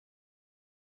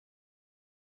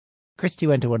Christy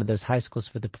went to one of those high schools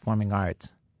for the performing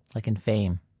arts, like in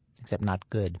Fame, except not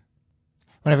good.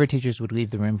 One of her teachers would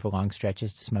leave the room for long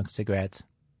stretches to smoke cigarettes.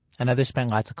 Another spent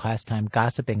lots of class time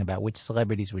gossiping about which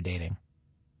celebrities were dating.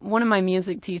 One of my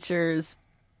music teachers,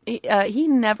 he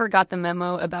never got the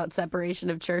memo about separation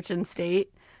of church and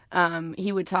state.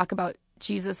 He would talk about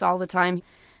Jesus all the time.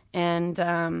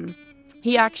 And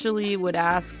he actually would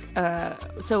ask,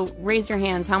 so raise your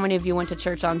hands, how many of you went to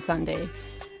church on Sunday?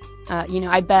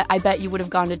 I bet you would have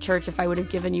gone to church if I would have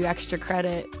given you extra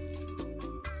credit.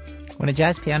 When a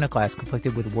jazz piano class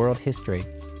conflicted with world history,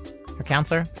 her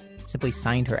counselor simply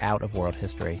signed her out of world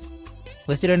history.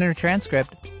 Listed it in her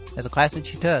transcript as a class that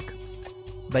she took,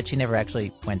 but she never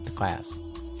actually went to class.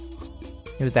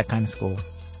 It was that kind of school.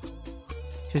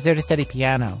 She was there to study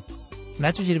piano, and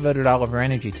that's what she devoted all of her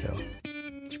energy to.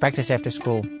 She practiced after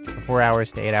school for 4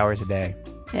 hours to 8 hours a day.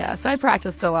 Yeah, so I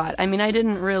practiced a lot. I mean, I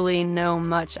didn't really know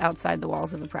much outside the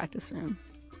walls of a practice room.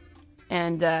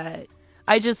 And I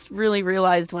just really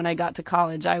realized when I got to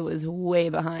college I was way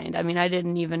behind. I mean, I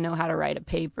didn't even know how to write a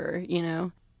paper, you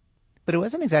know? But it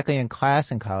wasn't exactly in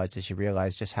class in college that she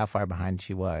realized just how far behind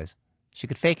she was. She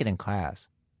could fake it in class.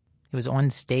 It was on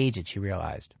stage that she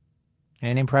realized,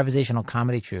 in an improvisational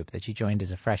comedy troupe that she joined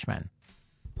as a freshman.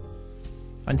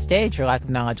 On stage, her lack of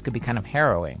knowledge could be kind of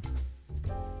harrowing.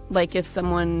 Like if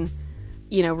someone,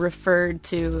 referred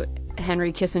to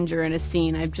Henry Kissinger in a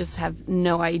scene, I just have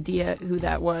no idea who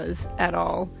that was at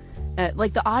all.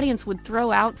 Like the audience would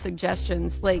throw out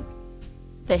suggestions like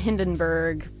the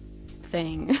Hindenburg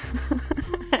thing.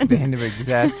 The Hindenburg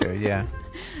disaster, yeah.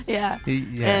 Yeah.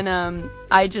 And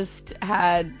I just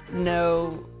had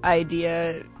no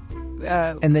idea.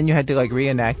 And then you had to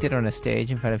reenact it on a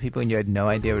stage in front of people and you had no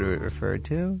idea what it referred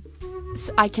to?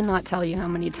 I cannot tell you how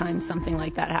many times something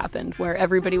like that happened, where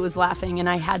everybody was laughing and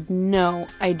I had no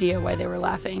idea why they were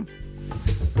laughing.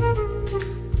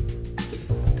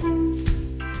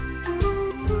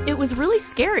 It was really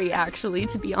scary, actually,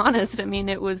 to be honest. I mean,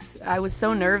 I was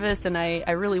so nervous and I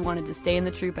really wanted to stay in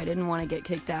the troupe. I didn't want to get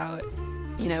kicked out,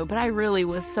 but I really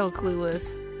was so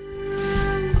clueless.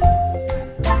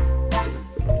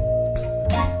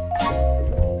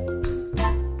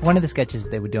 One of the sketches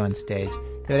they would do on stage,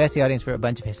 they would ask the audience for a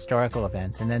bunch of historical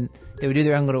events, and then they would do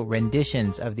their own little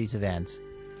renditions of these events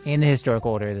in the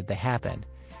historical order that they happened.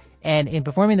 And in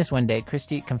performing this one day,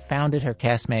 Christy confounded her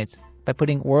castmates by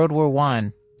putting World War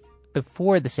I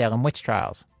before the Salem witch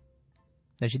trials.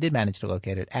 Though she did manage to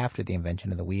locate it after the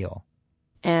invention of the wheel.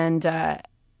 And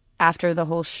after the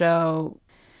whole show,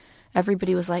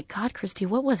 everybody was like, God, Christy,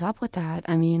 what was up with that?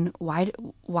 I mean,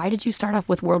 why did you start off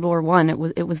with World War I?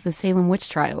 It was the Salem witch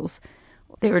trials.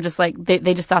 They were just like,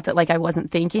 they just thought that I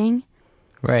wasn't thinking.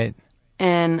 Right.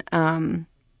 And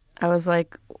I was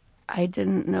like, I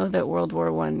didn't know that World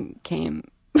War I came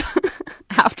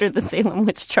after the Salem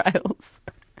witch trials.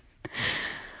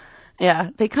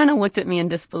 Yeah, they kind of looked at me in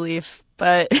disbelief,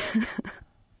 but...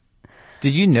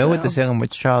 Did you know what the Salem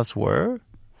witch trials were?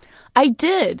 I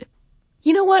did.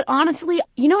 You know what? Honestly,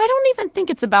 I don't even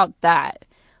think it's about that.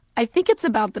 I think it's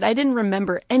about that I didn't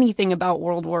remember anything about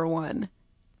World War I.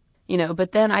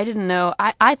 But then I didn't know.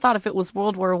 I thought if it was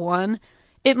World War I,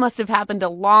 it must have happened a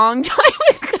long time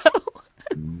ago.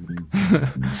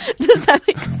 Does that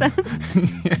make sense?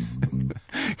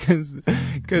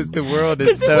 Because the world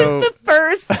is so... It was the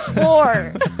first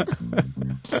war.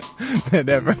 that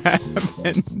ever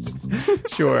happened.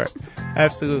 Sure.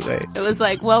 Absolutely. It was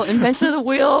like, well, invention of the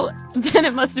wheel, then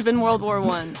it must have been World War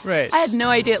I. Right. I had no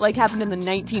idea it happened in the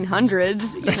 1900s,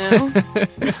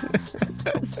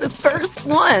 It's the first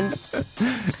one.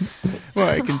 Well,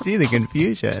 I can see the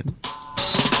confusion.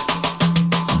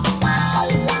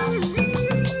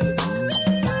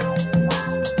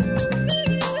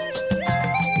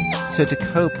 So to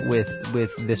cope with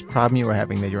this problem you were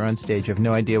having, that you're on stage, you have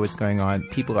no idea what's going on,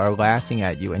 people are laughing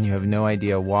at you and you have no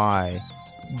idea why,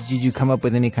 did you come up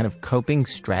with any kind of coping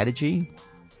strategy?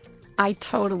 I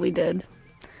totally did.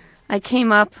 I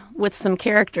came up with some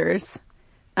characters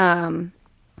that,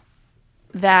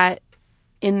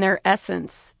 in their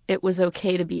essence, it was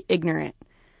okay to be ignorant.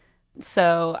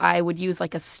 So I would use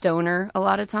a stoner a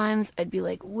lot of times. I'd be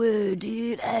like, whoa,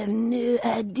 dude, I have no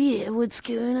idea what's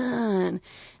going on.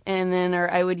 And then,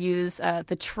 or I would use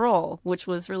the troll, which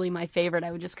was really my favorite.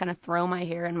 I would just kind of throw my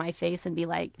hair in my face and be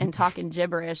like, and talk in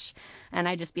gibberish. And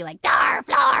I'd just be like, dar,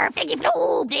 flar, fliggy,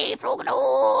 floob, dee,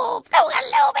 floogaloo,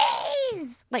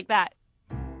 floogaloobies. Like that.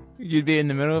 You'd be in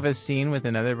the middle of a scene with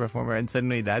another performer and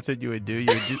suddenly that's what you would do?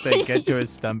 You would just get to a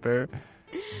stumper?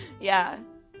 Yeah.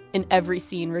 In every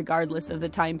scene, regardless of the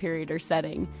time period or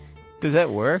setting. Does that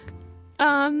work?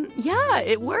 Yeah,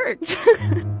 it worked.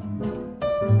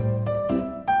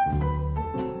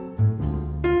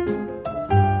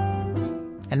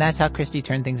 And that's how Christy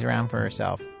turned things around for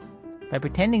herself, by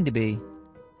pretending to be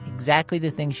exactly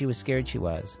the thing she was scared she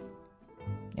was,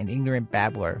 an ignorant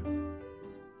babbler.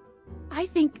 I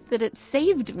think that it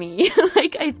saved me.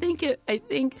 I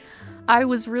think I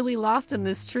was really lost in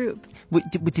this troupe.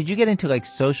 Did you get into like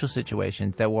social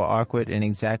situations that were awkward in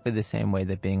exactly the same way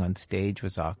that being on stage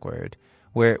was awkward,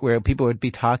 where people would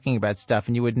be talking about stuff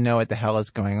and you wouldn't know what the hell is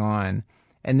going on,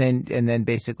 and then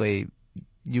basically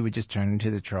you would just turn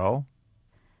into the troll?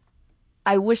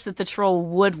 I wish that the troll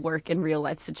would work in real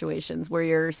life situations where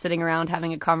you're sitting around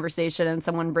having a conversation and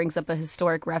someone brings up a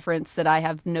historic reference that I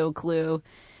have no clue,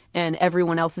 and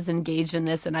everyone else is engaged in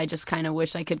this, and I just kind of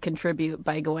wish I could contribute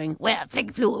by going, well,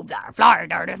 flick, flu, blah, flar,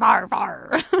 darty, far,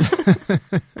 far.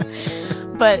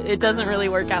 But it doesn't really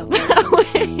work out that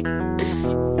way.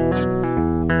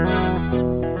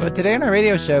 Well, today on our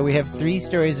radio show, we have 3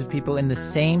 stories of people in the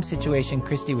same situation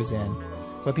Christy was in,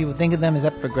 where people think of them as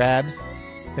up for grabs.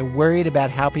 They're worried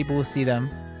about how people will see them.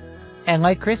 And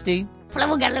like Christy,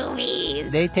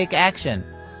 they take action.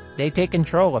 They take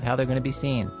control of how they're going to be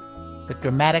seen, with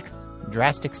dramatic,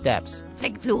 drastic steps.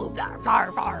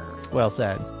 Well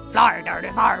said.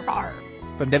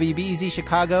 From WBEZ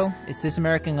Chicago, it's This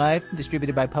American Life,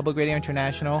 distributed by Public Radio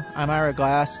International. I'm Ira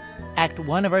Glass. Act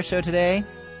 1 of our show today,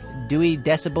 Dewey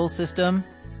Decibel System.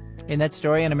 In that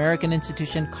story, an American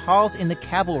institution calls in the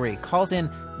cavalry, calls in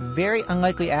very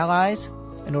unlikely allies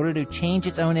in order to change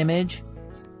its own image.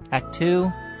 Act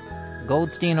 2,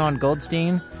 Goldstein on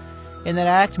Goldstein. In that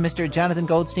act, Mr. Jonathan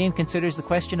Goldstein considers the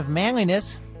question of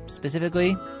manliness,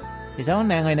 specifically his own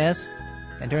manliness,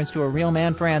 and turns to a real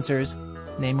man for answers,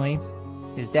 namely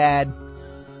his dad.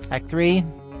 Act 3,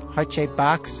 Heart-Shaped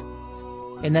Box.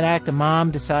 In that act, a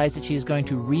mom decides that she is going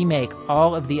to remake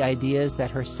all of the ideas that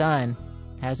her son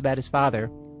has about his father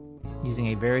using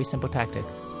a very simple tactic.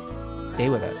 Stay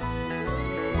with us.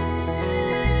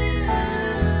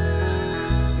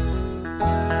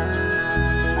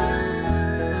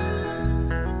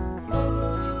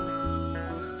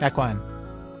 Act 1.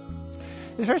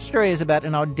 This first story is about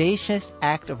an audacious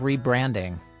act of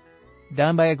rebranding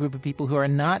done by a group of people who are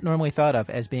not normally thought of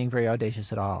as being very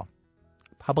audacious at all.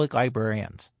 Public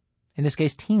librarians. In this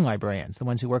case, teen librarians, the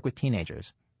ones who work with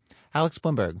teenagers. Alex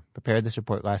Blumberg prepared this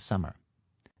report last summer.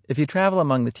 If you travel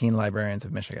among the teen librarians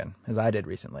of Michigan, as I did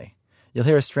recently, you'll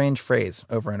hear a strange phrase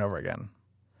over and over again.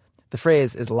 The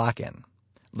phrase is lock-in.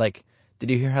 Like, did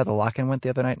you hear how the lock-in went the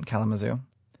other night in Kalamazoo?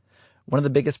 One of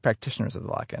the biggest practitioners of the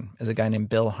lock-in is a guy named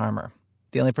Bill Harmer,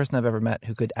 the only person I've ever met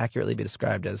who could accurately be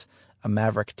described as a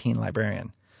maverick teen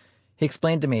librarian. He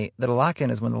explained to me that a lock-in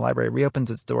is when the library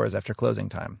reopens its doors after closing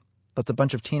time, lets a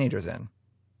bunch of teenagers in,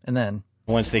 and then...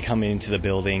 Once they come into the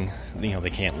building, they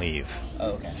can't leave.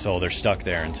 Oh, okay. So they're stuck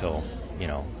there until,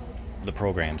 the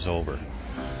program's over.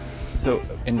 So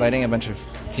inviting a bunch of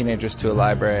teenagers to a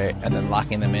library and then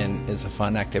locking them in is a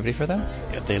fun activity for them?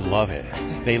 Yeah, they love it.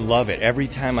 They love it. Every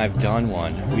time I've done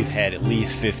one, we've had at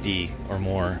least 50 or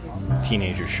more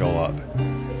teenagers show up.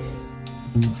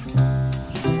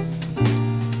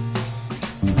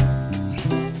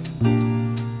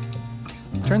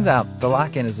 Turns out, the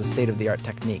lock-in is a state-of-the-art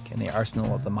technique in the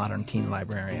arsenal of the modern teen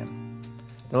librarian.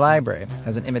 The library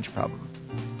has an image problem.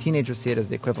 Teenagers see it as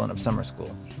the equivalent of summer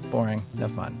school. Boring, no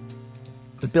fun.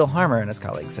 But Bill Harmer and his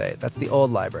colleagues say that's the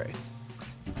old library,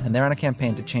 and they're on a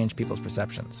campaign to change people's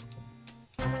perceptions.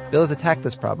 Bill has attacked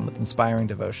this problem with inspiring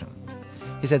devotion.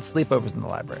 He's had sleepovers in the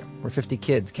library, where 50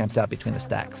 kids camped out between the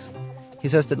stacks.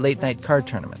 He's hosted late-night card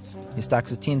tournaments. He stocks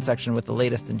his teen section with the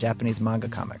latest in Japanese manga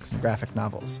comics and graphic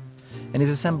novels. And he's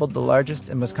assembled the largest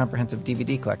and most comprehensive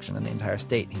DVD collection in the entire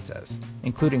state, he says,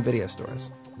 including video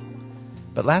stores.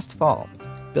 But last fall,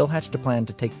 Bill hatched a plan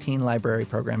to take teen library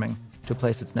programming to a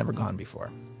place it's never gone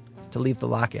before, to leave the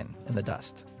lock-in in the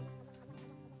dust.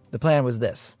 The plan was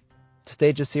this: to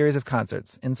stage a series of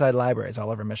concerts inside libraries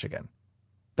all over Michigan,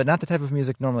 but not the type of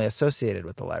music normally associated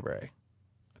with the library.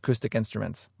 Acoustic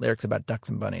instruments, lyrics about ducks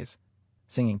and bunnies,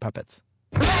 singing puppets.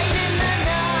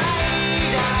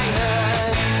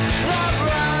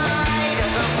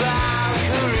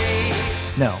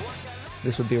 No,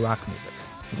 this would be rock music,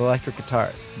 with electric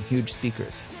guitars and huge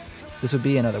speakers. This would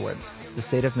be, in other words, the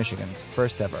state of Michigan's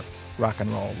first ever rock and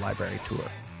roll library tour.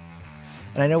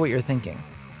 And I know what you're thinking.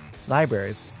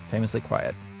 Libraries, famously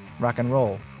quiet. Rock and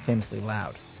roll, famously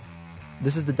loud.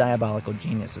 This is the diabolical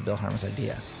genius of Bill Harmer's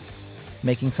idea.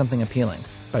 Making something appealing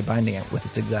by binding it with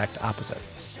its exact opposite.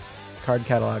 Card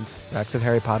catalogs, racks of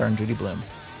Harry Potter and Judy Blume,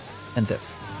 and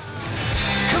this.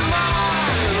 Come on,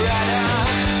 Loretta,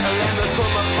 let me put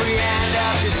my free hand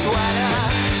up your sweater,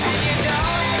 and you know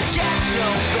it gets no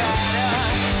better,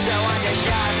 so on your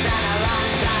shots and a long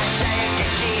time shake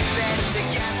and keep it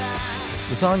together.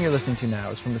 song you're listening to now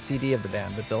is from the CD of the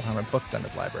band that Bill Harmer booked on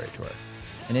his library tour,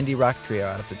 an indie rock trio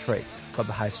out of Detroit called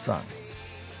the High Strung.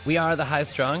 We are the High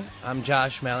Strung. I'm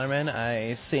Josh Mallerman.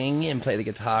 I sing and play the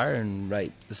guitar and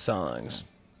write the songs.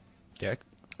 Derek?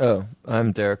 Oh,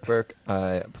 I'm Derek Burke.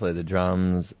 I play the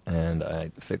drums and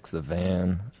I fix the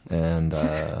van and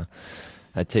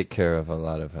I take care of a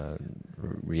lot of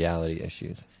reality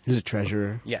issues. Who's a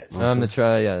treasurer? Yes. I'm the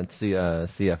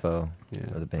CFO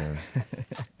of the band.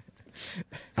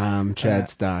 I'm Chad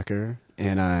Stocker,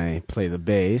 and I play the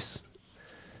bass.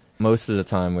 Most of the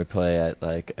time we play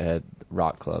at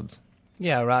rock clubs.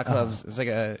 Yeah, rock clubs. It's like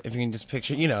if you can just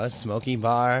picture, a smoky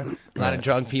bar, a lot of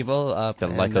drunk people up. A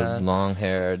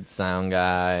long-haired sound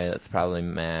guy that's probably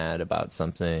mad about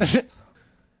something.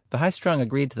 The High Strung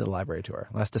agreed to the library tour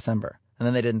last December, and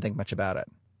then they didn't think much about it.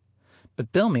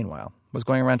 But Bill, meanwhile, was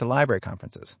going around to library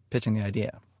conferences, pitching the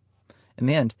idea. In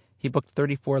the end, he booked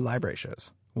 34 library shows,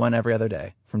 one every other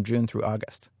day, from June through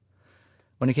August.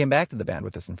 When he came back to the band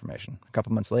with this information, a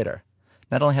couple months later,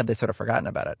 not only had they sort of forgotten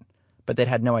about it, but they'd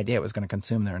had no idea it was going to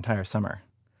consume their entire summer.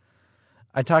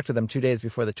 I talked to them 2 days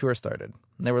before the tour started,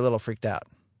 and they were a little freaked out.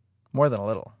 More than a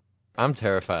little. I'm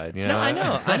terrified, No, I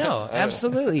know.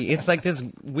 Absolutely. It's like this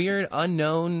weird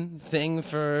unknown thing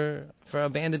for a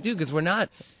band to do, because we're not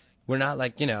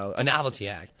like, a novelty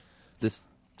act. This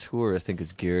tour, I think,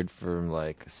 is geared for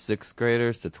like 6th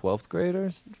graders to 12th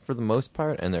graders for the most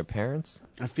part, and their parents.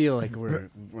 I feel like we're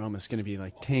almost going to be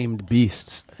like tamed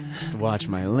beasts. Watch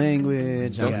my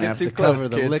language. Don't I'm get have too to close, cover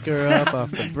the kids. liquor up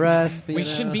off the breath. We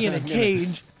should be in a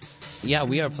cage. Yeah,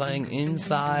 we are playing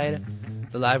inside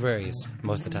the libraries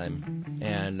most of the time.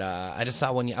 And I just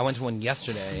saw one. I went to one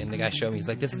yesterday, and the guy showed me. He's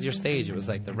like, "This is your stage." It was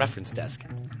like the reference desk.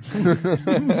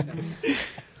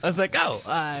 I was like, "Oh,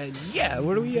 yeah.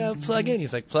 Where do we plug in?"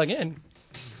 He's like, "Plug in."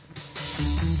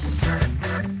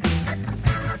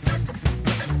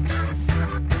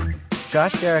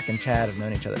 Josh, Derek, and Chad have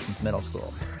known each other since middle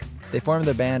school. They formed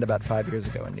their band about 5 years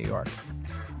ago in New York.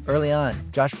 Early on,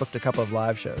 Josh booked a couple of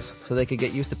live shows so they could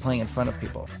get used to playing in front of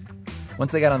people.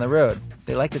 Once they got on the road,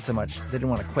 they liked it so much they didn't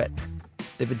want to quit.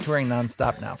 They've been touring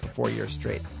nonstop now for 4 years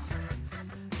straight.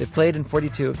 They've played in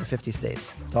 42 of the 50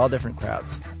 states, to all different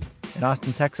crowds. In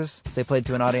Austin, Texas, they played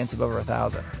to an audience of over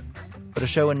 1,000. But a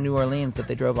show in New Orleans that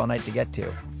they drove all night to get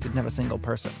to didn't have a single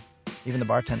person. Even the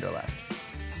bartender left.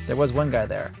 There was one guy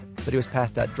there, but he was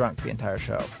passed out drunk the entire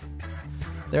show.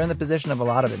 They're in the position of a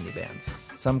lot of indie bands.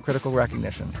 Some critical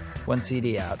recognition, one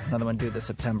CD out, another one due this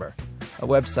September, a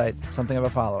website, something of a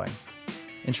following.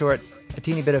 In short, a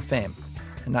teeny bit of fame,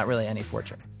 and not really any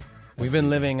fortune. We've been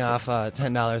living off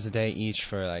 $10 a day each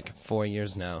for like 4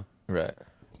 years now. Right.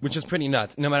 Which is pretty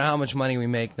nuts. No matter how much money we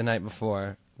make the night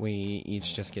before, we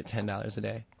each just get $10 a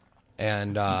day.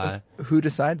 And who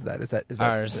decides that? Is that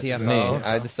our CFO? Me.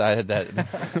 I decided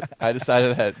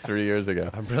that 3 years ago.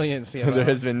 Our brilliant CFO. There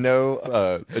has been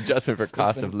no adjustment for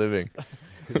cost of living.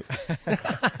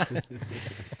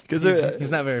 He's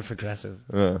not very progressive.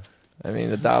 I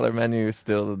mean, the dollar menu is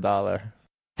still the dollar.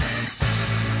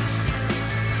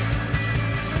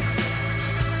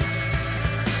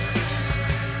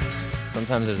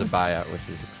 Sometimes there's a buyout, which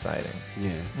is exciting. Yeah,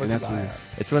 What's and that's a when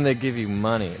buyout? It's when they give you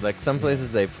money. Like some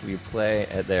places you play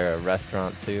at their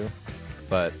restaurant too,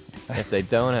 but if they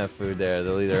don't have food there,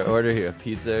 they'll either order you a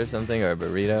pizza or something or a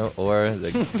burrito, or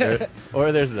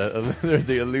there's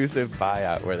the elusive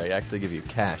buyout where they actually give you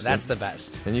cash. That's the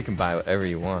best. And you can buy whatever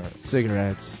you want.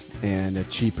 cigarettes and a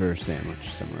cheaper sandwich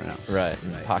somewhere else. Right,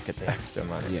 and pocket the extra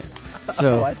money. Yeah. Oh,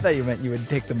 So I thought you meant you would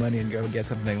take the money and go get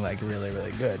something like really,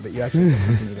 really good, but you actually get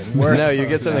something even worse. No, you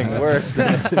get something worse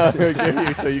than they'll give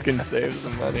you so you can save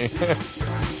some money.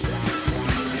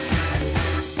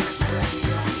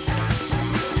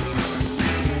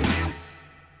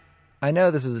 I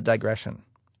know this is a digression,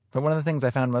 but one of the things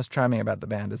I found most charming about the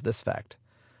band is this fact.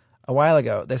 A while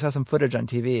ago, they saw some footage on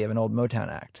TV of an old Motown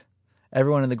act.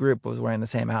 Everyone in the group was wearing the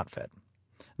same outfit.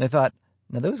 And they thought,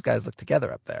 now those guys look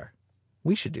together up there.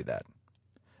 We should do that.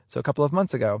 So a couple of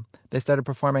months ago, they started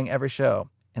performing every show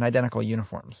in identical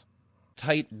uniforms.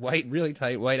 Really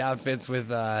tight white outfits with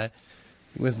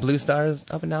blue stars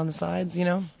up and down the sides,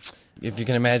 If you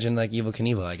can imagine, like Evel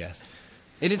Knievel, I guess.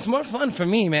 It's more fun for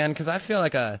me, man, because I feel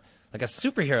like a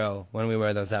superhero when we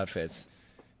wear those outfits.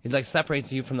 It like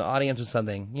separates you from the audience or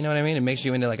something. You know what I mean? It makes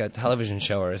you into like a television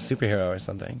show or a superhero or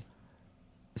something.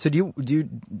 So do you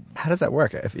how does that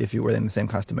work if you were in the same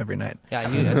costume every night? Yeah, I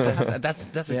knew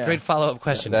that's a great follow-up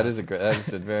question. That is a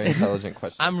very intelligent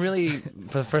question. I'm really,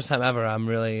 for the first time ever, I'm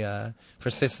really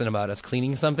persistent about us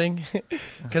cleaning something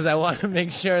because I want to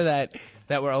make sure that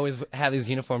we always have these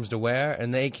uniforms to wear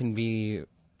and they can be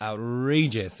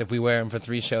outrageous if we wear them for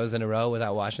 3 shows in a row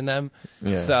without washing them.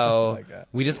 Yeah. So my God.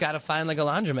 we just got to find like a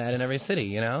laundromat in every city,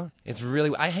 you know? It's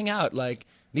really, I hang out like,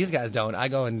 these guys don't. I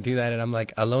go and do that and I'm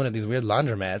like alone at these weird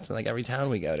laundromats in like every town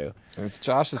we go to.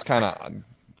 Josh is kind of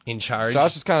In charge.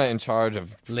 in charge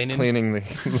of Linen? cleaning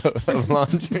the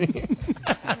laundry.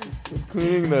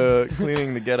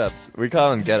 cleaning the get-ups. We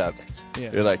call them get-ups.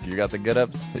 Yeah. You're like, you got the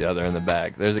get-ups? Yeah, they're in the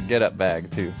bag. There's a get-up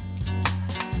bag, too.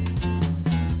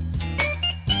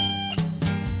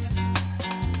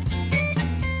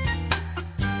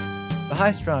 The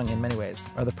High Strung, in many ways,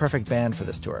 are the perfect band for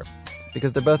this tour,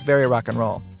 because they're both very rock and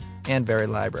roll and very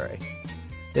library.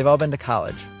 They've all been to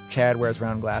college. Chad wears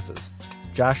round glasses.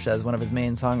 Josh says one of his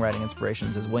main songwriting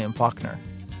inspirations is William Faulkner.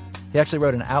 He actually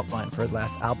wrote an outline for his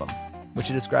last album, which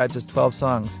he describes as 12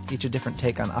 songs, each a different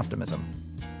take on optimism.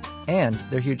 And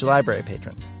they're huge library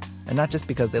patrons, and not just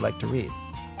because they like to read.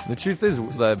 The truth is,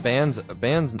 the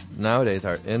bands nowadays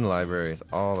are in libraries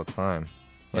all the time.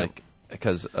 Like,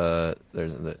 because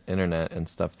there's the internet and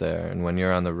stuff there, and when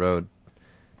you're on the road,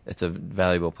 it's a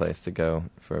valuable place to go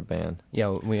for a band. Yeah,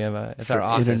 we have it's For our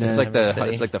office. internet.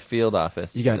 It's like the field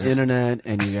office. You got internet,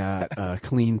 and you got a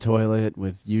clean toilet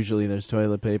with usually there's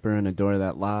toilet paper and a door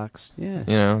that locks. Yeah.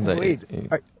 You know. Wait,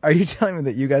 are you telling me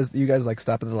that you guys like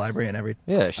stop at the library and every...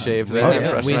 Yeah, shave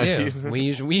there. brush we my do. teeth.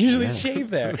 We usually shave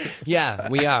there. Yeah,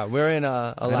 we are. We're in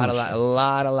a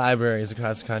lot of libraries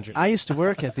across the country. I used to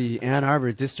work at the Ann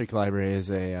Arbor District Library as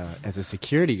a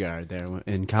security guard there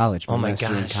in college. Oh my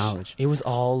semester in gosh! college. It was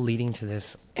all leading to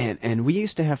this. And we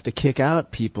used to have to kick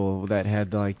out people that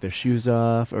had like their shoes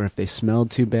off, or if they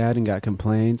smelled too bad and got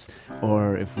complaints,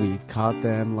 or if we caught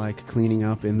them like cleaning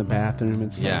up in the bathroom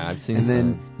and stuff. Yeah, I've seen And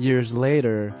then some. years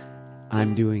later,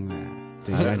 I'm doing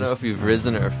that. I don't know if you've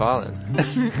risen or fallen.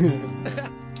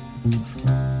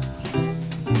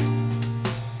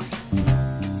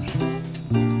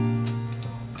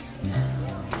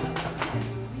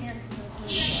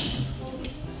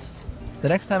 The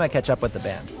next time I catch up with the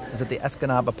band is at the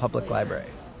Escanaba Public Library.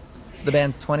 It's the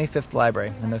band's 25th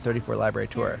library in their 34 library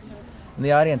tour. And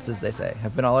the audiences, they say,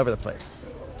 have been all over the place.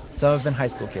 Some have been high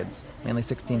school kids, mainly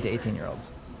 16 to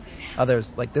 18-year-olds.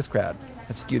 Others, like this crowd,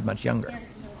 have skewed much younger.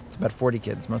 It's about 40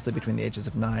 kids, mostly between the ages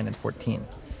of 9 and 14.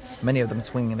 Many of them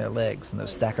swinging their legs in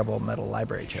those stackable metal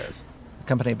library chairs,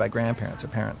 accompanied by grandparents or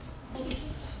parents.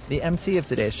 The MC of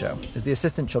today's show is the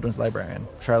assistant children's librarian,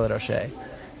 Charlotte O'Shea,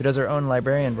 who does her own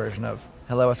librarian version of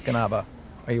Hello Escanaba,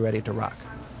 Are You Ready to Rock?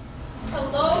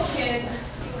 Hello, kids.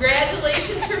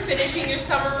 Congratulations for finishing your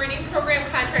summer reading program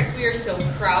contracts. We are so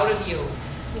proud of you.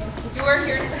 You are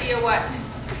here to see a what?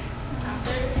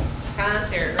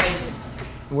 Concert, right.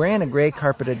 We're in a gray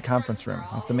carpeted conference room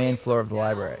off the main floor of the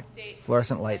library.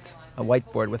 Fluorescent lights, a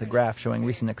whiteboard with a graph showing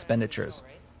recent expenditures.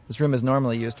 This room is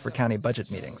normally used for county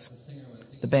budget meetings.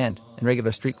 The band, in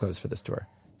regular street clothes for this tour,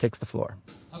 takes the floor.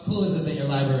 How cool is it that your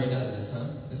library does this, huh?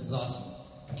 This is awesome.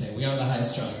 Okay, we are the High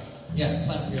Strung. Yeah,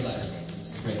 clap for your library.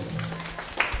 This is great.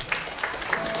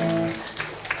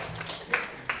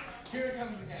 Here it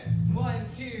comes again. 1,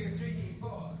 2, 3,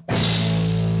 4.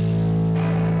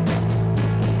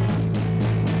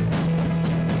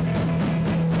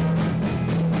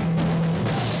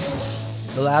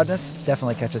 The loudness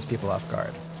definitely catches people off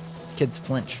guard. Kids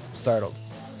flinch, startled.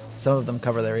 Some of them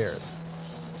cover their ears.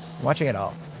 Watching it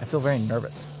all, I feel very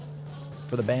nervous.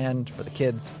 For the band, for the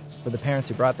kids, for the parents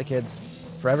who brought the kids,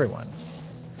 for everyone.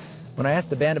 When I ask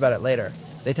the band about it later,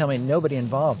 they tell me nobody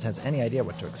involved has any idea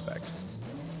what to expect.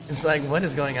 It's like, what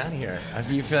is going on here?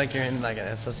 You feel like you're in like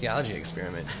a sociology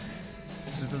experiment.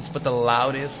 Let's put the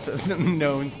loudest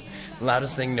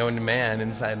thing known to man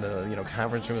inside the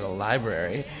conference room of the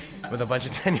library with a bunch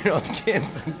of 10-year-old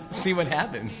kids and see what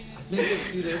happens. I think a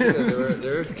few days ago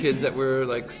there were kids that were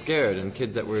like scared, and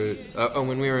kids that were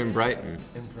when we were in Brighton.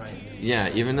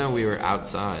 Yeah, even though we were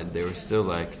outside, they were still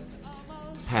like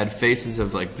had faces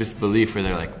of like disbelief, where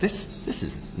they're like, this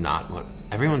is not what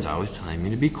everyone's always telling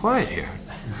me to be quiet here.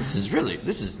 This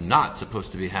is not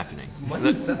supposed to be happening. One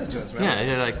said that to us, right?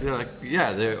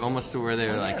 Yeah, they're almost to where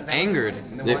they're like angered.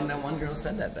 That one girl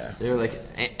said that there. They're like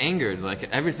angered, like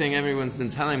everything everyone's been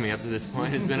telling me up to this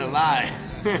point has been a lie.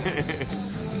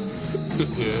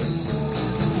 Yeah.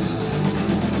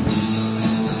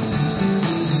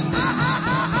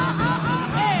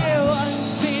 Hey,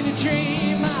 once in a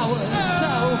dream I was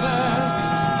sober.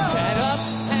 Sat up,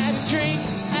 had a drink,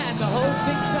 and the whole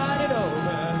thing started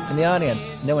over. In the audience,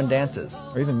 no one dances,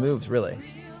 or even moves, really.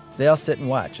 They all sit and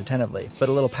watch, attentively, but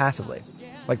a little passively,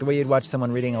 like the way you'd watch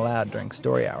someone reading aloud during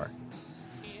story hour.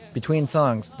 Between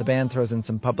songs, the band throws in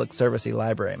some public service-y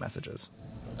library messages.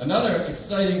 Another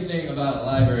exciting thing about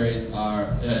libraries are,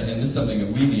 and this is something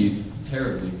that we need,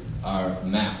 terribly are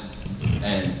maps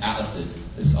and atlases.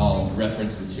 It's all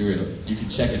reference material. You can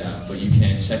check it out, but you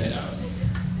can't check it out.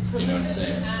 You know what I'm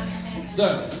saying?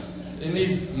 So, in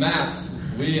these maps,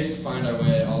 we find our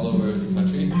way all over the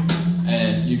country,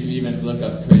 and you can even look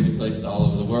up crazy places all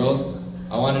over the world.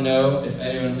 I want to know if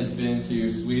anyone has been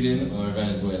to Sweden or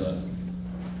Venezuela.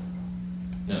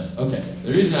 No. Okay.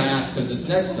 The reason I ask is because this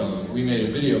next song we made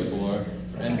a video for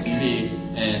MTV,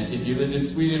 and if you lived in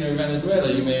Sweden or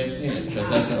Venezuela, you may have seen it, because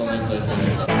that's the only place I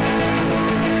know.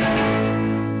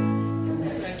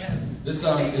 This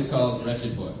song is called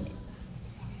Wretched Boy.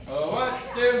 1,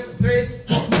 2, 3.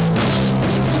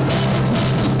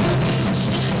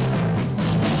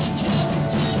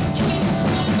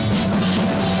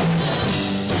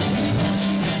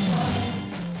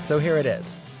 So here it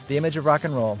is, the image of rock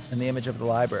and roll and the image of the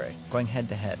library, going head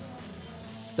to head.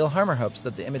 Bill Harmer hopes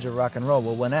that the image of rock and roll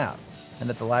will win out, and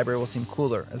that the library will seem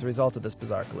cooler as a result of this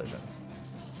bizarre collision.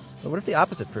 But what if the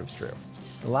opposite proves true?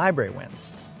 The library wins,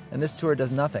 and this tour does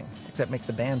nothing except make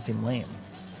the band seem lame.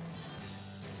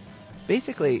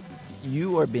 Basically,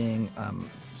 you are being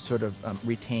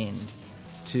retained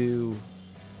to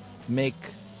make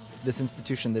this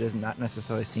institution that is not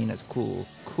necessarily seen as cool,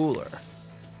 cooler.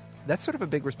 That's sort of a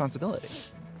big responsibility.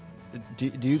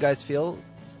 Do you guys feel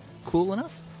cool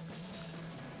enough?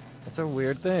 That's a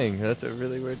weird thing. That's a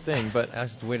really weird thing. But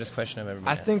That's the weirdest question I've ever been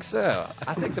I asked. think so.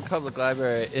 I think the public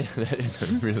library, that is a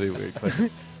really weird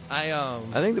question. I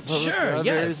think the public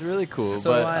library is really cool,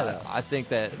 So but do I, though. I think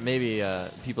that maybe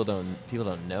people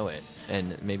don't know it,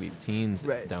 and maybe teens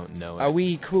don't know it. Are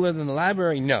we cooler than the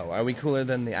library? No. Are we cooler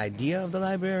than the idea of the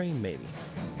library? Maybe.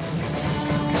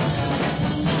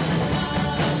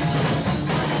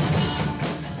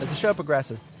 As the show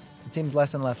progresses, it seems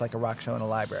less and less like a rock show in a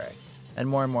library, and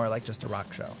more like just a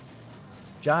rock show.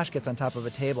 Josh gets on top of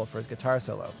a table for his guitar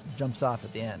solo, and jumps off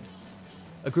at the end.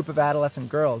 A group of adolescent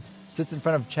girls sits in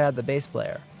front of Chad, the bass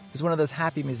player, who's one of those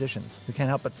happy musicians who can't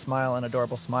help but smile an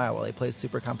adorable smile while he plays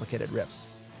super complicated riffs.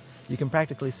 You can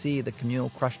practically see the communal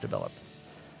crush develop.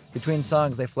 Between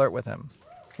songs, they flirt with him.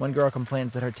 One girl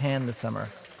complains that her tan this summer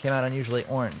came out unusually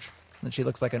orange, and that she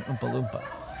looks like an Oompa Loompa.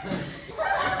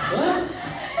 What?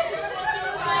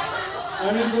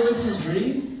 Aren't Oompa Loompas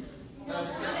green? No,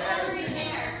 just green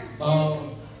hair.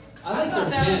 Oh, I like their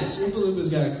pants. Oompa Loompas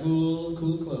got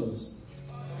cool clothes.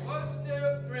 1,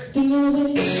 2, 3.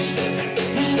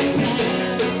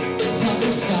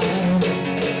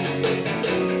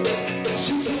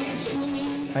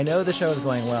 I know the show is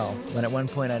going well, when at one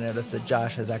point I noticed that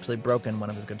Josh has actually broken one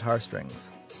of his guitar strings.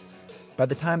 By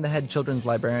the time the head children's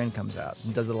librarian comes out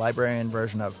and does the librarian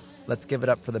version of "Let's give it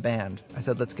up for the band," I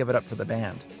said, "Let's give it up for the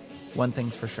band." One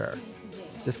thing's for sure.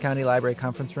 This county library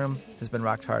conference room has been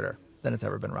rocked harder than it's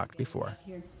ever been rocked before.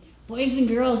 Boys and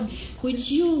girls, would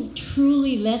you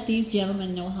truly let these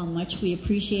gentlemen know how much we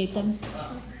appreciate them?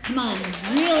 Come on,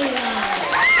 really loud.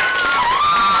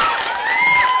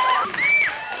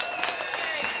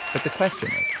 But the question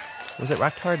is, was it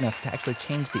rocked hard enough to actually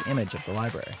change the image of the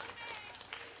library?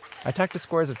 I talked to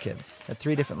scores of kids at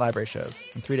 3 different library shows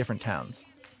in 3 different towns.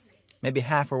 Maybe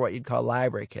half were what you'd call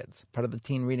library kids, part of the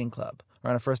teen reading club, or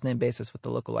on a first-name basis with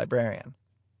the local librarian.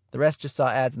 The rest just saw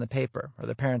ads in the paper, or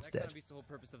their parents did.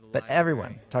 But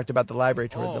everyone talked about the library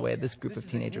tour the way this group of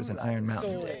teenagers in Iron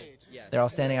Mountain did. They're all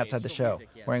standing outside the show,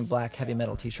 wearing black heavy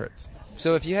metal t-shirts.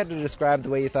 So if you had to describe the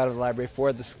way you thought of the library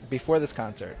before this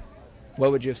concert,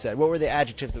 what would you have said? What were the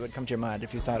adjectives that would come to your mind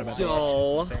if you thought about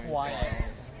Dull. the Quiet.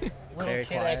 Very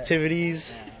kid quiet.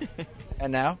 activities.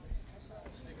 And now?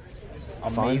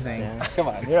 Amazing. Fun. Come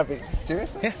on, you're not being...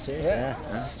 Seriously? Yeah, seriously.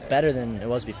 Yeah. It's better than it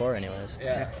was before, anyways.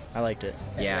 Yeah. I liked it.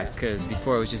 Yeah, because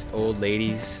before it was just old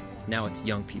ladies. Now it's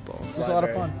young people. It was a lot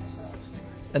of fun.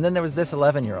 And then there was this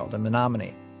 11-year-old in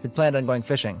Menominee who'd planned on going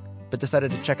fishing, but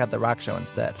decided to check out the rock show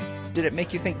instead. Did it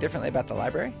make you think differently about the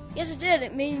library? Yes, it did.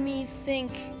 It made me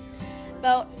think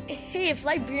about, hey, if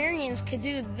librarians could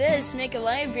do this, make a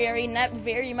library, not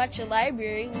very much a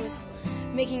library with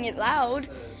making it loud,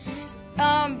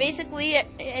 basically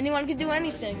anyone could do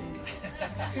anything.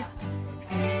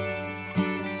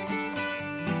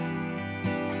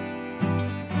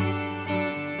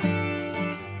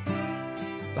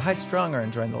 The high-strung are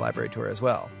enjoying the library tour as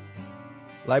well.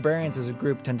 Librarians as a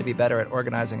group tend to be better at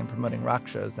organizing and promoting rock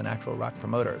shows than actual rock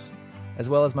promoters, as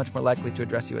well as much more likely to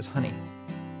address you as honey.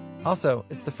 Also,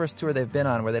 it's the first tour they've been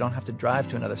on where they don't have to drive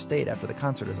to another state after the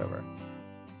concert is over.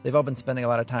 They've all been spending a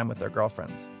lot of time with their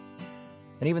girlfriends.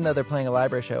 And even though they're playing a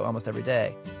library show almost every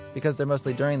day, because they're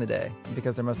mostly during the day, and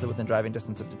because they're mostly within driving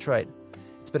distance of Detroit,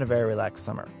 it's been a very relaxed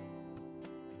summer.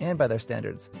 And by their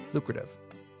standards, lucrative.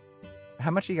 How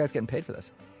much are you guys getting paid for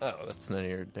this? Oh, that's none of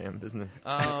your damn business.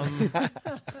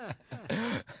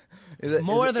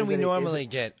 More than we normally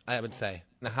get, I would say.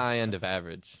 The high end of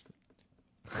average.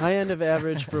 High end of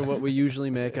average for what we usually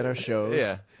make at our shows.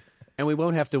 Yeah. And we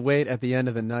won't have to wait at the end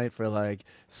of the night for like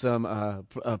some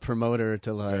promoter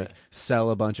to like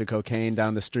sell a bunch of cocaine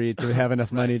down the street to have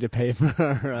enough money to pay for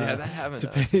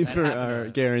our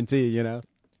guarantee, you know.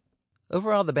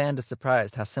 Overall, the band is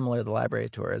surprised how similar the library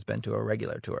tour has been to a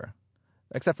regular tour.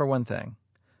 Except for one thing.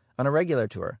 On a regular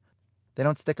tour, they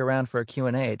don't stick around for a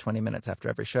Q&A 20 minutes after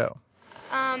every show.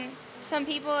 Some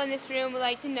people in this room would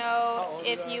like to know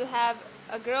if you have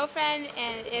a girlfriend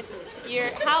and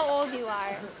how old you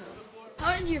are.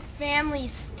 How did your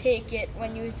families take it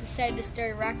when you decided to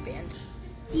start a rock band?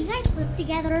 Do you guys live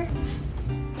together?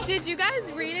 Did you guys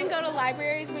read and go to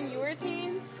libraries when you were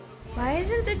teens? Why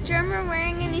isn't the drummer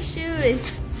wearing any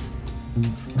shoes?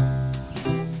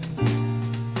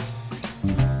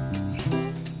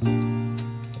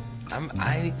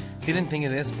 I didn't think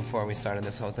of this before we started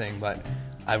this whole thing, but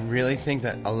I really think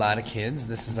that a lot of kids,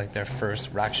 this is like their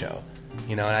first rock show,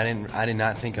 you know, and I did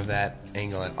not think of that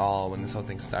angle at all when this whole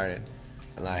thing started.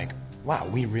 Like, wow,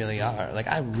 we really are. Like,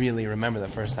 I really remember the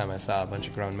first time I saw a bunch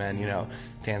of grown men, you know,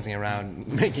 dancing around,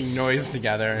 making noise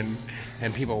together,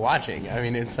 and people watching. I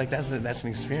mean, it's like that's an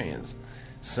experience.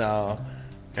 So,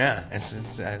 yeah, I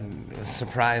was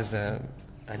surprised. I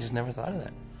just never thought of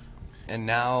that. And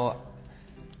now,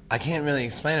 I can't really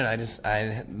explain it.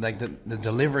 I like the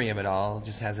delivery of it all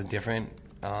just has a different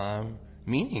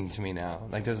meaning to me now.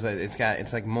 Like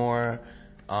it's like more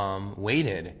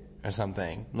weighted or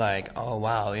something. Like, oh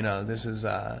wow, you know, this is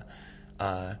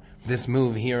this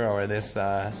move here, or this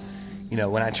you know,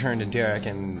 when I turn to Derek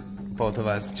and both of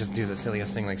us just do the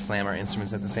silliest thing, like slam our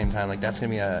instruments at the same time, like that's gonna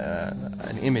be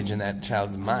an image in that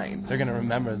child's mind. They're gonna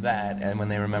remember that, and when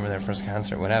they remember their first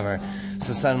concert, whatever.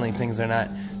 So suddenly things are not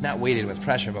weighted with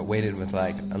pressure, but weighted with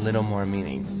like a little more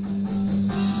meaning.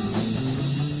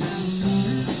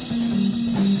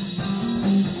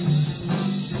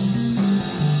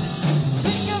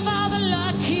 Think of all the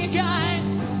luck you got,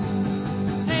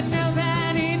 and know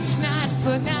that it's not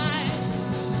for naught.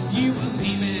 You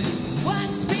believe it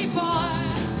once before,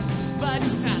 but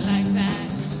it's not like that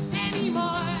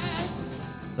anymore.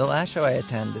 The last show I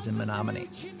attend is in Menominee,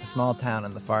 a small town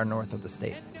in the far north of the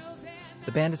state.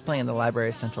 The band is playing in the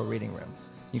library's central reading room.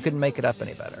 You couldn't make it up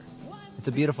any better. It's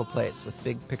a beautiful place with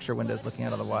big picture windows looking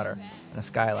out on the water and a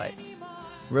skylight.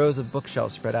 Rows of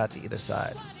bookshelves spread out to either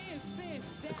side.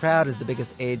 The crowd is the biggest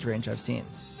age range I've seen.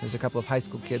 There's a couple of high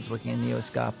school kids working a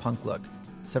neo-ska punk look,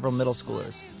 several middle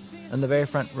schoolers, and in the very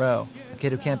front row, a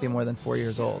kid who can't be more than 4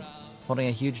 years old, holding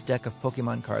a huge deck of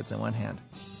Pokemon cards in one hand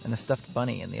and a stuffed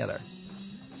bunny in the other.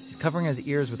 He's covering his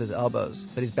ears with his elbows,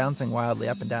 but he's bouncing wildly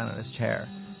up and down in his chair.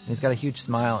 And he's got a huge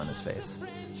smile on his face.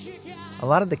 A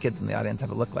lot of the kids in the audience have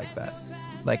a look like that.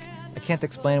 Like, I can't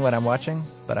explain what I'm watching,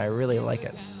 but I really like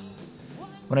it.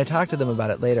 When I talk to them about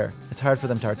it later, it's hard for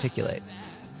them to articulate.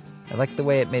 I like the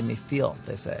way it made me feel,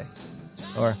 they say.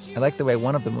 Or, I like the way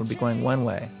one of them would be going one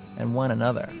way and one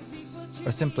another.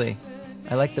 Or simply,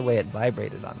 I like the way it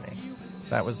vibrated on me.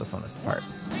 That was the funnest part.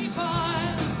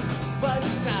 But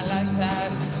it's not like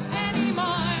that anymore.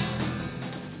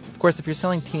 Of course, if you're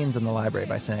selling teens in the library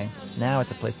by saying, now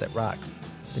it's a place that rocks,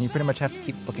 then you pretty much have to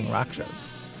keep booking rock shows.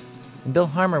 And Bill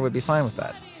Harmer would be fine with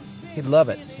that. He'd love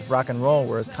it if rock and roll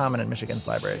were as common in Michigan's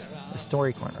libraries as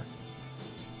Story Corner.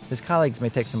 His colleagues may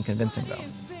take some convincing, though.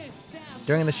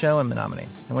 During the show in Menominee,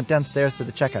 I went downstairs to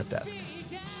the checkout desk.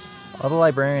 All the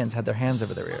librarians had their hands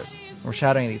over their ears and were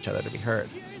shouting at each other to be heard.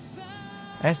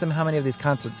 I asked them how many of these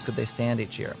concerts could they stand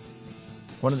each year.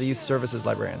 One of the youth services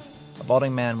librarians, a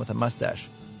balding man with a mustache,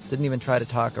 didn't even try to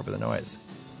talk over the noise.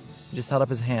 He just held up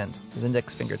his hand, his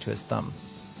index finger to his thumb.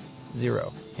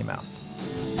 0, he mouthed.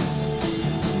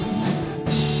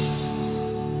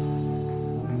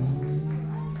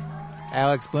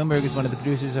 Alex Bloomberg is one of the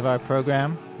producers of our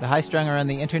program. The High Strung are on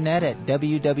the internet at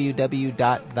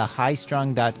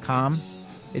www.thehighstrung.com.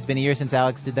 It's been a year since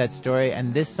Alex did that story,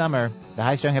 and this summer, the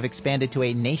High Strung have expanded to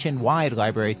a nationwide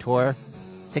library tour.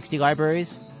 60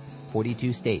 libraries,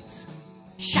 42 states.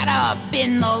 Shut up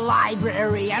in the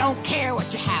library, I don't care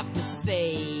what you have to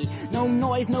say. No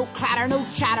noise, no clatter, no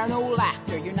chatter, no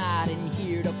laughter, you're not in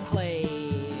here to play.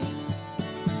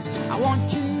 I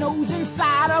want your nose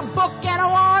inside a book and I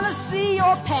want to see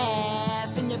your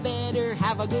past. And you better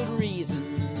have a good reason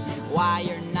why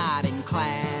you're not in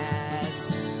class.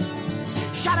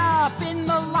 Shut up in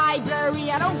the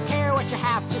library, I don't care what you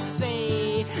have to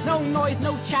say. No noise,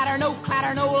 no chatter, no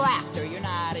clatter, no laughter, you're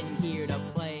not in here to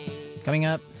play. Coming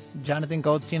up, Jonathan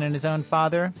Goldstein and his own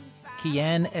father,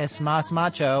 Quien es más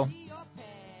macho?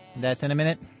 That's in a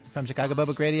minute from Chicago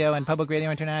Public Radio and Public Radio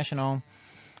International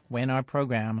when our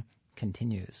program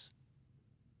continues.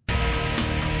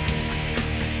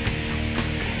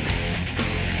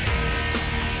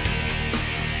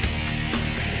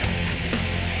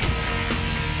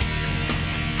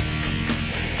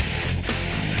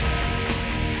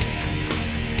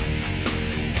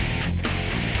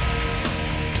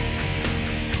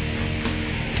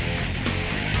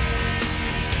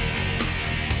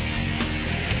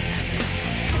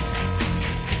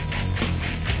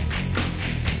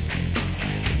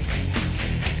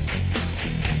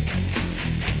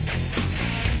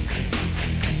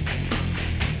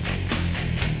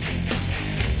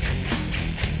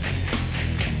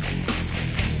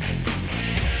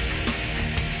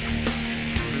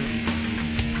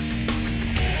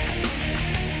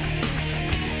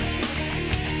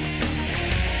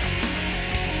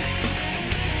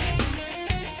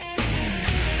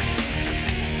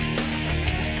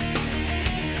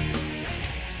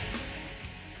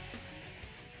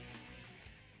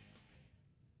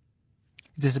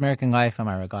 This is American Life. I'm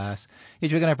Ira Glass.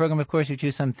 Each week on our program, of course, we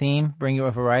choose some theme, bring you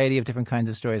a variety of different kinds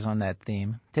of stories on that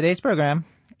theme. Today's program,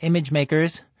 Image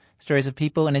Makers, stories of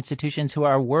people and institutions who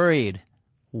are worried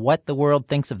what the world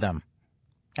thinks of them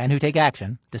and who take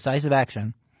action, decisive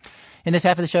action. In this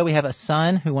half of the show, we have a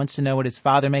son who wants to know what his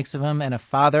father makes of him and a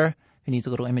father who needs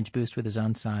a little image boost with his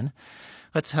own son.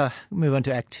 Let's move on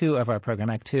to Act 2 of our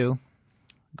program. Act 2,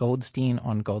 Goldstein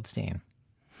on Goldstein.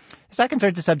 This I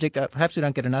concerns a subject perhaps we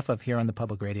don't get enough of here on the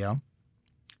public radio.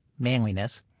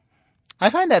 Manliness. I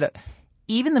find that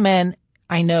even the men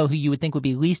I know who you would think would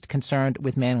be least concerned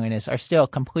with manliness are still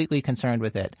completely concerned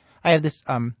with it. I have this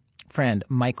friend,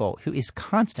 Michael, who is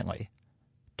constantly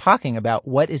talking about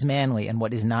what is manly and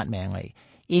what is not manly.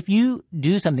 If you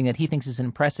do something that he thinks is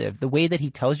impressive, the way that he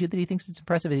tells you that he thinks it's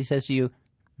impressive is he says to you,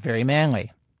 very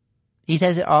manly. He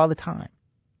says it all the time.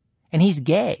 And he's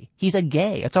gay. He's a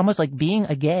gay. It's almost like being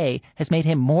a gay has made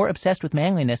him more obsessed with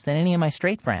manliness than any of my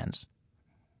straight friends.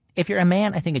 If you're a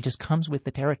man, I think it just comes with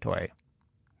the territory.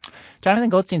 Jonathan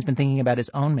Goldstein's been thinking about his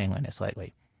own manliness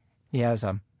lately. He has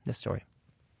this story.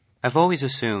 I've always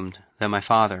assumed that my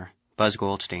father, Buzz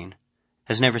Goldstein,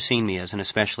 has never seen me as an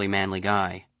especially manly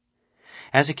guy.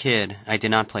 As a kid, I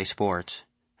did not play sports.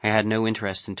 I had no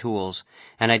interest in tools,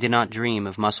 and I did not dream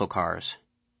of muscle cars.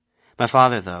 My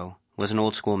father, though, was an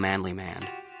old-school manly man.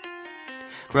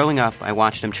 Growing up, I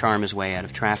watched him charm his way out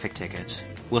of traffic tickets,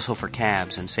 whistle for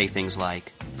cabs, and say things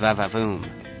like, va-va-voom,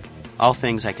 all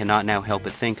things I cannot now help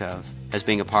but think of as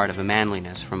being a part of a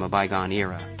manliness from a bygone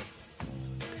era.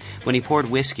 When he poured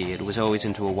whiskey, it was always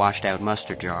into a washed-out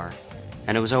mustard jar,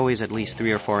 and it was always at least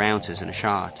 3 or 4 ounces in a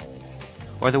shot.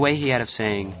 Or the way he had of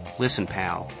saying, listen,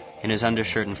 pal, in his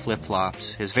undershirt and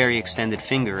flip-flops, his very extended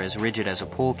finger as rigid as a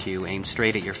pool cue aimed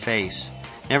straight at your face,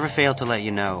 never failed to let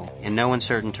you know, in no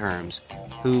uncertain terms,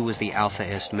 who was the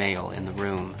alphaist male in the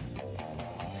room.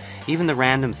 Even the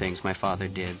random things my father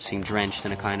did seemed drenched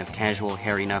in a kind of casual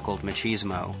hairy-knuckled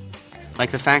machismo.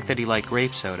 Like the fact that he liked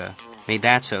grape soda made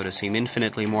that soda seem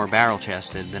infinitely more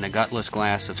barrel-chested than a gutless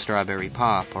glass of strawberry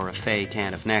pop or a fey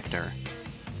can of nectar.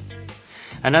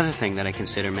 Another thing that I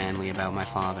consider manly about my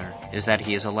father is that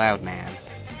he is a loud man.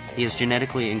 He is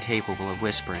genetically incapable of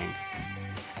whispering.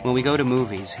 When we go to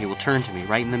movies, he will turn to me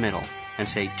right in the middle and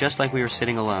say, just like we were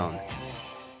sitting alone,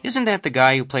 "Isn't that the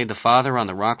guy who played the father on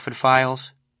the Rockford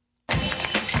Files?"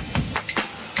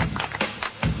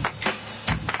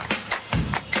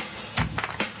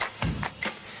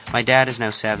 My dad is now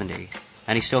 70,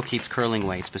 and he still keeps curling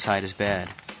weights beside his bed.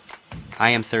 I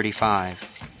am 35,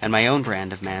 and my own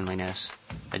brand of manliness,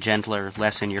 a gentler,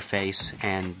 less in-your-face,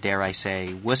 and, dare I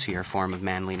say, wussier form of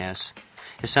manliness,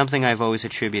 is something I've always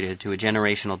attributed to a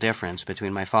generational difference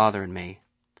between my father and me.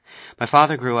 My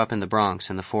father grew up in the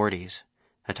Bronx in the 40s,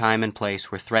 a time and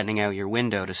place where threatening out your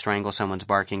window to strangle someone's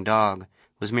barking dog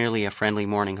was merely a friendly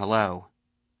morning hello.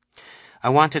 I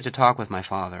wanted to talk with my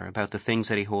father about the things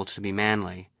that he holds to be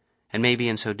manly, and maybe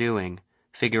in so doing,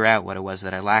 figure out what it was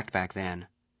that I lacked back then,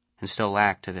 and still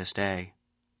lack to this day.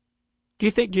 Do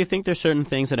you think there's certain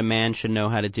things that a man should know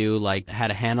how to do, like how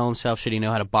to handle himself? Should he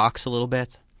know how to box a little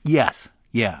bit? Yes.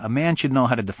 Yeah, a man should know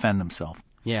how to defend himself.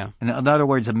 Yeah. In other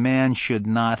words, a man should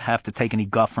not have to take any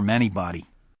guff from anybody.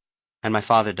 And my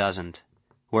father doesn't.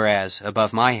 Whereas,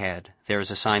 above my head, there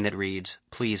is a sign that reads,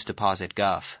 "Please deposit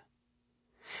guff."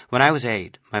 When I was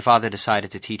 8, my father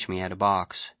decided to teach me how to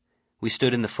box. We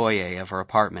stood in the foyer of our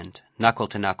apartment, knuckle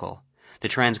to knuckle, the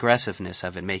transgressiveness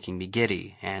of it making me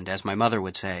giddy and, as my mother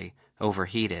would say,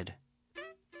 overheated.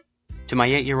 To my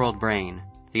 8-year-old brain,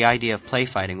 the idea of play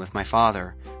fighting with my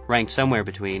father ranked somewhere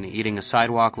between eating a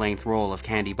sidewalk-length roll of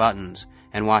candy buttons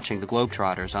and watching the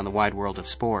Globetrotters on the wide world of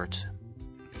sports.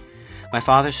 My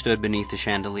father stood beneath the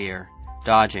chandelier,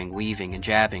 dodging, weaving, and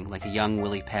jabbing like a young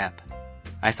Willie Pep.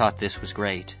 I thought this was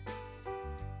great.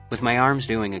 With my arms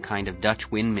doing a kind of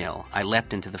Dutch windmill, I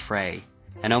leapt into the fray,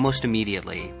 and almost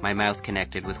immediately my mouth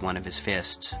connected with one of his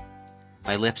fists.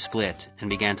 My lips split and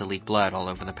began to leak blood all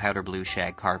over the powder blue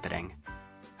shag carpeting.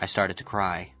 I started to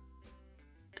cry.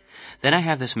 Then I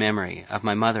have this memory of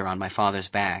my mother on my father's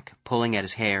back, pulling at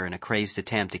his hair in a crazed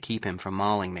attempt to keep him from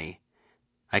mauling me.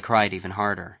 I cried even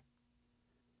harder.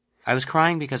 I was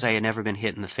crying because I had never been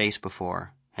hit in the face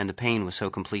before, and the pain was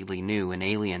so completely new and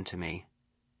alien to me.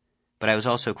 But I was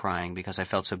also crying because I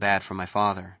felt so bad for my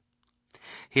father.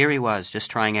 Here he was, just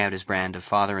trying out his brand of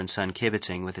father and son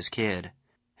kibitzing with his kid,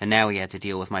 and now he had to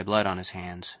deal with my blood on his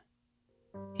hands.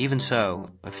 Even so,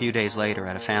 a few days later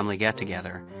at a family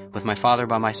get-together, with my father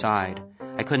by my side,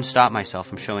 I couldn't stop myself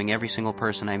from showing every single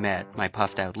person I met my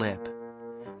puffed-out lip.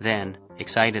 Then,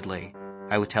 excitedly,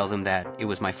 I would tell them that it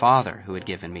was my father who had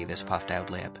given me this puffed-out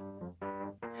lip.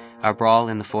 Our brawl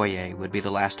in the foyer would be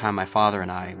the last time my father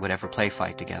and I would ever play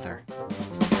fight together.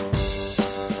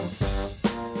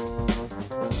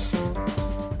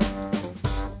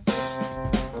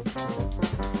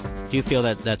 Do you feel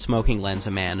that smoking lends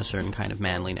a man a certain kind of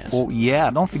manliness? Well, yeah.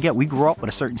 Don't forget, we grew up with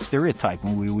a certain stereotype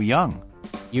when we were young.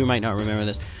 You might not remember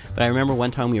this, but I remember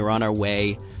one time we were on our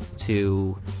way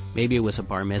to, maybe it was a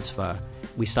bar mitzvah.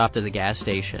 We stopped at the gas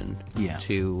station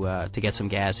to get some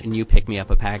gas, and you picked me up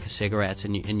a pack of cigarettes,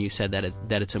 and you said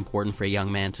that it's important for a young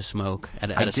man to smoke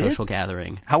at a social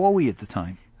gathering. How old were you at the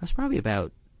time? I was probably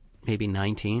about maybe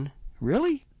 19.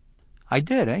 Really? I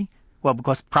did, eh? Well,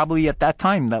 because probably at that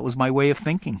time that was my way of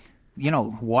thinking. You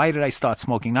know, why did I start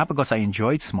smoking? Not because I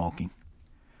enjoyed smoking.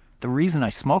 The reason I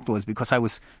smoked was because I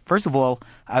was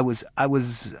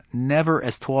never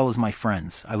as tall as my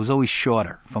friends. I was always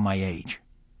shorter for my age.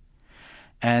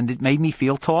 And it made me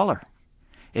feel taller.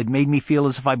 It made me feel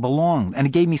as if I belonged. And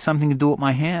it gave me something to do with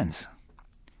my hands.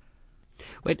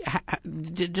 Wait,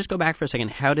 just go back for a second.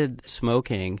 How did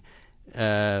smoking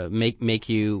make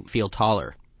you feel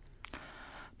taller?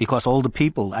 Because older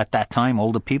people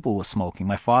were smoking.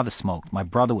 My father smoked. My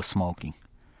brother was smoking.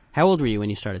 How old were you when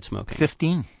you started smoking?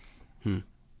 15.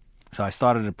 So I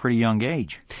started at a pretty young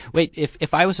age. Wait,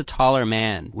 if I was a taller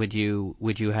man, would you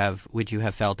have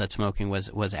felt that smoking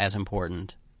was as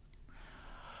important?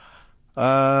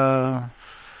 Probably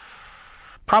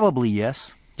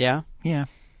yes. Yeah? Yeah.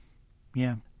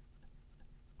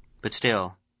 But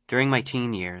still, during my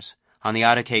teen years, on the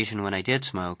odd occasion when I did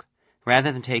smoke,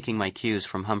 rather than taking my cues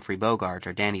from Humphrey Bogart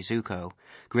or Danny Zuko,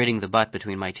 gritting the butt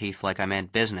between my teeth like I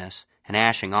meant business, and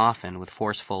ashing often with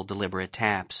forceful, deliberate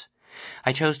taps,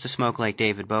 I chose to smoke like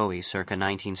David Bowie circa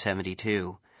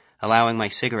 1972, allowing my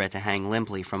cigarette to hang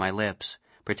limply from my lips,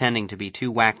 pretending to be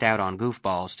too whacked out on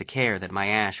goofballs to care that my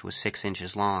ash was 6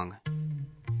 inches long.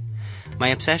 My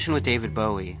obsession with David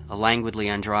Bowie, a languidly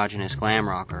androgynous glam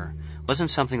rocker,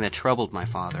 wasn't something that troubled my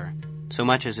father, so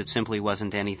much as it simply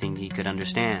wasn't anything he could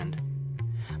understand.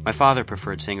 My father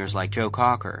preferred singers like Joe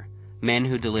Cocker, men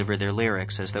who delivered their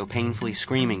lyrics as though painfully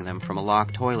screaming them from a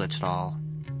locked toilet stall.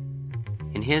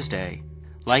 In his day,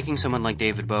 liking someone like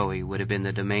David Bowie would have been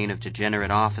the domain of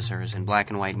degenerate officers in black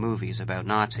and white movies about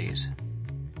Nazis.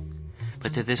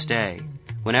 But to this day,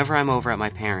 whenever I'm over at my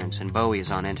parents' and Bowie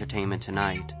is on Entertainment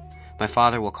Tonight, my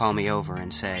father will call me over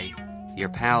and say, "Your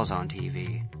pal's on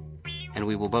TV." And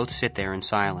we will both sit there in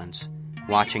silence,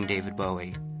 watching David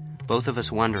Bowie, both of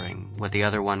us wondering what the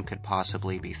other one could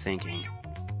possibly be thinking.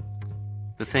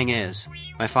 The thing is,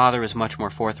 my father is much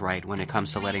more forthright when it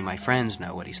comes to letting my friends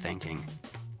know what he's thinking.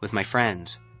 With my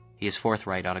friends, he is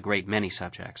forthright on a great many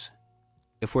subjects.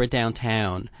 If we're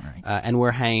downtown and we're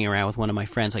hanging around with one of my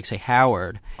friends, like say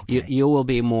Howard, you'll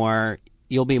be more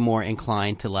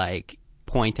inclined to like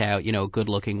point out, a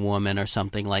good-looking woman or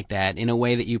something like that in a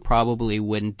way that you probably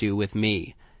wouldn't do with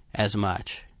me as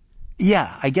much.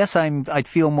 Yeah, I guess I'd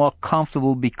feel more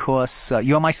comfortable because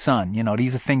you're my son.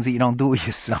 These are things that you don't do with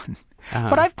your son.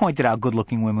 Uh-huh. But I've pointed out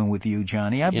good-looking women with you,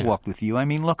 Johnny. I've walked with you. I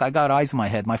mean, look, I got eyes in my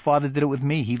head. My father did it with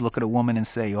me. He'd look at a woman and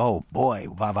say, "Oh, boy,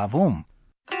 va-va-voom."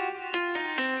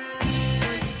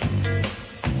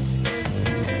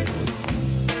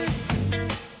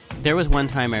 There was one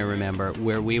time I remember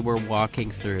where we were walking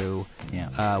through,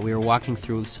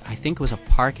 I think it was a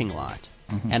parking lot,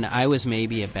 and I was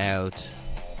maybe about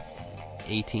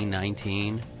 18,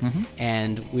 19,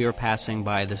 and we were passing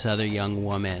by this other young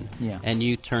woman, and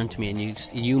you turned to me and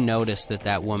you noticed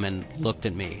that woman looked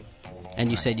at me, and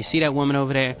you said, "You see that woman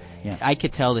over there? Yeah. I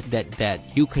could tell that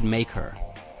you could make her."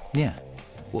 Yeah.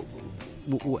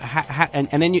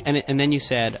 and then you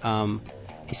said,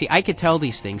 you see, I could tell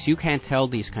these things. You can't tell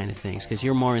these kind of things because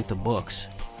you're more into books.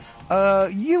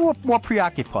 You were more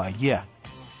preoccupied, yeah.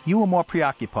 You were more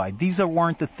preoccupied. These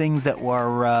weren't the things that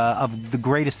were of the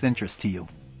greatest interest to you.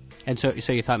 And so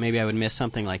you thought maybe I would miss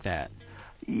something like that?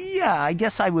 Yeah, I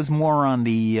guess I was more on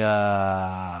the,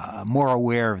 more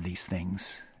aware of these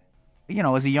things. You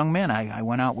know, as a young man, I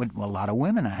went out with a lot of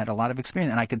women. I had a lot of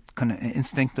experience, and I could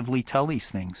instinctively tell these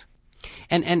things.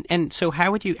 And so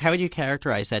how would you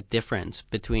characterize that difference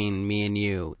between me and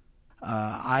you?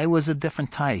 I was a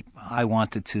different type. I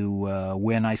wanted to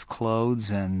wear nice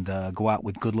clothes and go out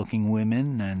with good-looking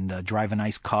women and drive a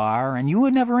nice car, and you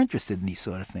were never interested in these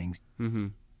sort of things. Mm-hmm.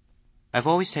 I've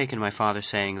always taken my father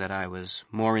saying that I was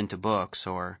more into books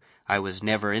or I was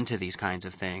never into these kinds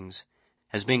of things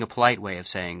as being a polite way of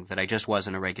saying that I just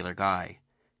wasn't a regular guy.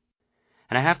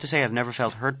 And I have to say I've never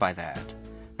felt hurt by that,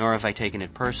 nor have I taken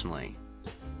it personally.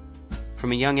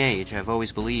 From a young age, I've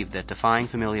always believed that defying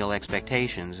familial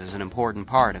expectations is an important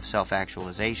part of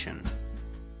self-actualization.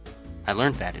 I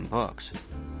learned that in books.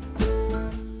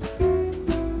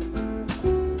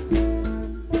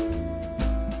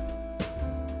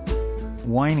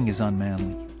 Whining is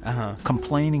unmanly. Uh-huh.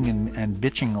 Complaining and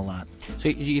bitching a lot. So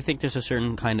you think there's a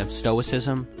certain kind of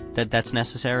stoicism that's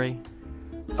necessary?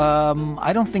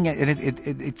 I don't think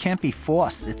it can't be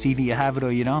forced. It's either you have it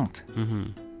or you don't. Mm-hmm.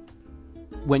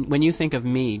 When you think of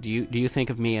me, do you think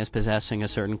of me as possessing a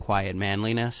certain quiet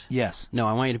manliness? Yes. No,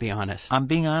 I want you to be honest. I'm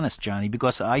being honest, Johnny,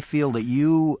 because I feel that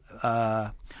you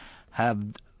have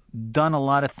done a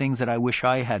lot of things that I wish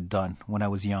I had done when I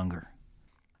was younger.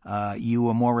 You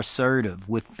were more assertive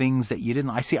with things that you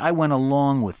didn't. I went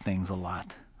along with things a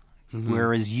lot,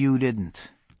 whereas you didn't.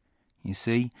 You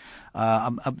see?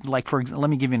 Like, let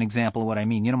me give you an example of what I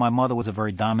mean. You know, my mother was a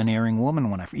very domineering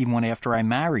woman even after I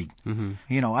married. Mm-hmm.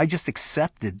 You know, I just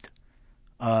accepted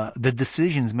the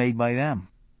decisions made by them.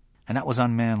 And that was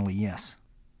unmanly, yes.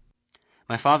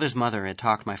 My father's mother had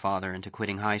talked my father into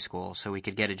quitting high school so he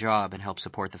could get a job and help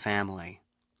support the family.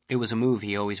 It was a move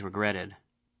he always regretted.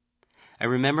 I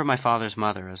remember my father's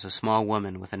mother as a small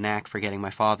woman with a knack for getting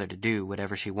my father to do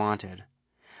whatever she wanted.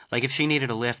 Like if she needed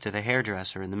a lift to the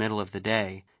hairdresser in the middle of the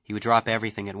day, he would drop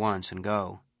everything at once and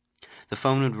go. The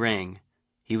phone would ring,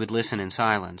 he would listen in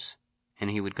silence, and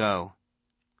he would go.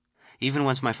 Even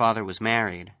once my father was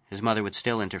married, his mother would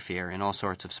still interfere in all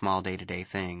sorts of small day-to-day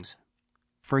things.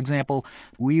 For example,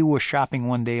 we were shopping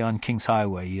one day on Kings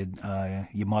Highway,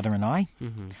 your mother and I,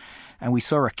 and we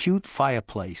saw a cute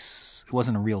fireplace. It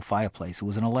wasn't a real fireplace. It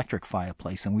was an electric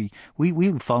fireplace, and we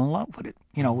fell in love with it.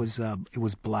 You know, it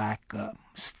was black,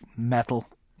 metal.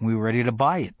 We were ready to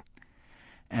buy it.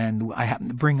 And I happened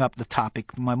to bring up the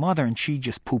topic to my mother, and she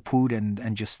just poo-pooed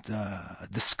and just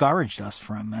discouraged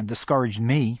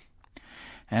me.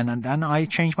 And then I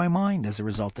changed my mind as a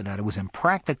result of that. It was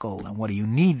impractical, and what do you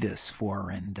need this for?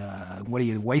 And what are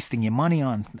you wasting your money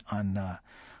on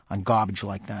garbage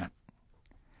like that?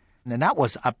 And that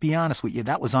was, I'll be honest with you,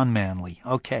 that was unmanly.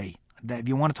 Okay, if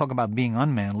you want to talk about being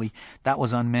unmanly, that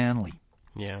was unmanly.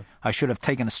 Yeah. I should have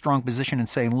taken a strong position and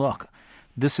saying, look,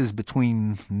 this is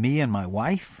between me and my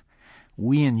wife.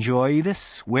 We enjoy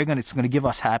this. It's going to give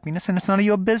us happiness, and it's none of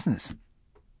your business.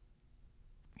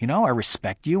 You know, I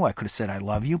respect you. I could have said I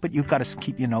love you, but you've got to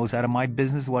keep your nose out of my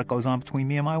business, what goes on between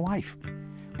me and my wife.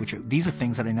 These are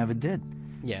things that I never did.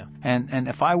 Yeah. And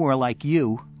if I were like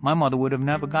you, my mother would have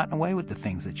never gotten away with the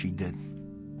things that she did.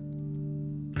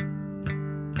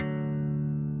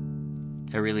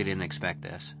 I really didn't expect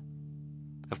this.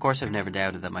 Of course, I've never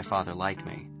doubted that my father liked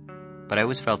me, but I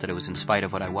always felt that it was in spite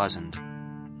of what I wasn't,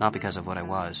 not because of what I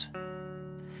was.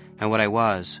 And what I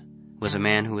was a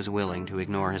man who was willing to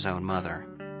ignore his own mother.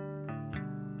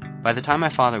 By the time my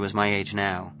father was my age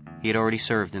now, he had already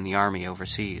served in the army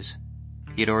overseas.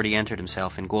 He had already entered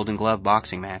himself in Golden Glove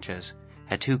boxing matches,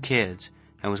 had 2 kids,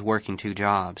 and was working 2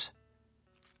 jobs.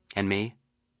 And me?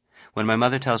 When my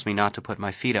mother tells me not to put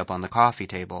my feet up on the coffee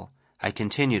table, I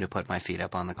continue to put my feet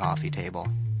up on the coffee table.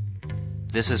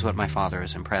 This is what my father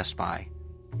is impressed by.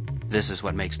 This is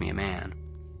what makes me a man.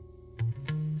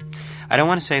 I don't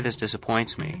want to say this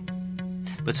disappoints me,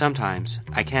 but sometimes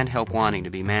I can't help wanting to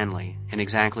be manly in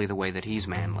exactly the way that he's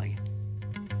manly.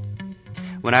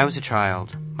 When I was a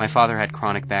child, my father had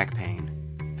chronic back pain,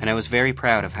 and I was very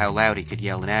proud of how loud he could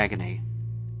yell in agony.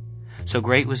 So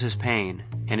great was his pain,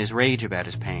 and his rage about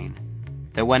his pain,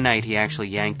 that one night he actually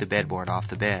yanked the bedboard off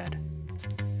the bed.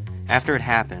 After it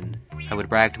happened, I would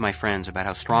brag to my friends about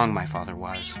how strong my father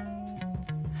was.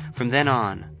 From then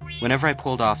on, whenever I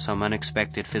pulled off some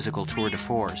unexpected physical tour de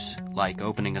force, like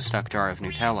opening a stuck jar of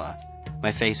Nutella,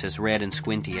 my face as red and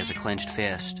squinty as a clenched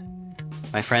fist.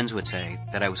 My friends would say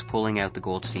that I was pulling out the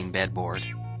Goldstein bedboard.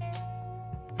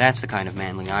 That's the kind of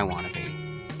manly I want to be.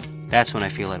 That's when I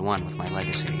feel at one with my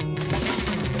legacy.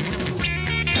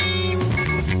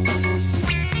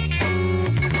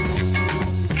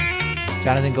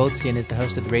 Jonathan Goldstein is the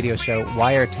host of the radio show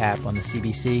Wiretap on the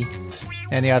CBC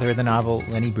and the author of the novel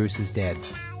Lenny Bruce is Dead.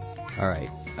 All right.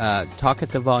 Talk at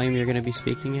the volume you're going to be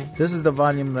speaking at. This is the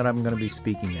volume that I'm going to be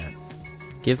speaking at.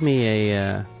 Give me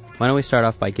a... why don't we start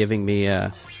off by giving me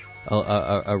a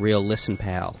real listen,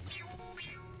 pal.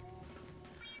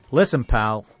 Listen,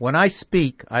 pal, when I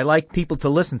speak, I like people to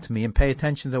listen to me and pay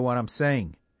attention to what I'm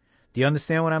saying. Do you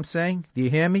understand what I'm saying? Do you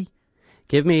hear me?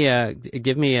 Give me a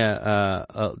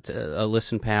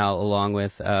listen, pal, along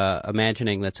with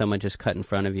imagining that someone just cut in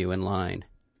front of you in line.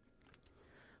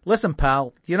 Listen,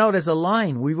 pal, you know, there's a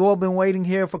line. We've all been waiting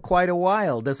here for quite a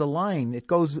while. There's a line. It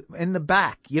goes in the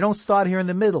back. You don't start here in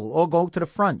the middle or go to the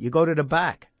front. You go to the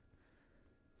back.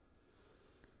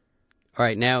 All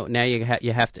right, now you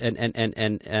have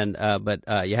to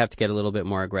but you have to get a little bit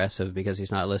more aggressive because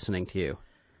he's not listening to you.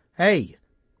 Hey,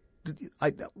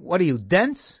 what are you,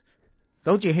 dense?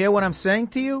 Don't you hear what I'm saying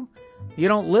to you? You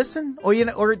don't listen,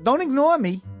 or don't ignore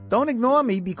me. Don't ignore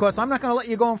me because I'm not going to let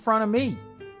you go in front of me.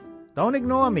 Don't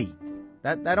ignore me.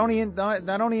 That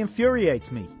only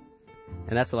infuriates me.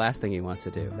 And that's the last thing he wants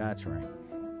to do. That's right.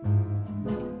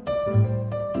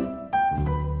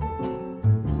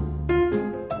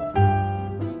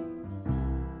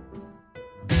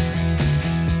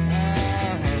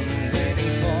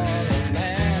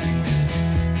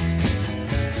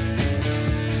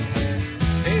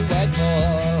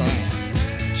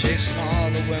 Chasing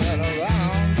all the women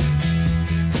around.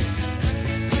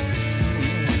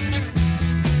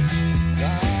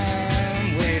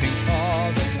 I'm waiting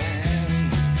for the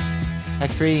man.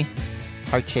 Act 3,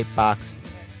 heart-shaped box.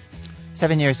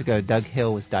 7 years ago, Doug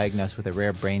Hill was diagnosed with a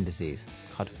rare brain disease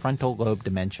called frontal lobe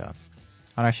dementia.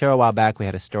 On our show a while back, we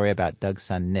had a story about Doug's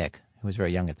son, Nick, who was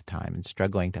very young at the time and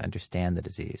struggling to understand the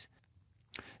disease.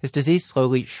 This disease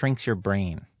slowly shrinks your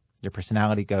brain. Your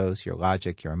personality goes, your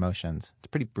logic, your emotions. It's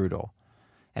pretty brutal.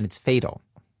 And it's fatal.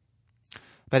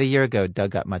 About a year ago, Doug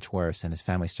got much worse, and his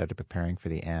family started preparing for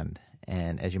the end.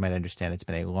 And as you might understand, it's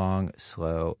been a long,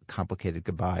 slow, complicated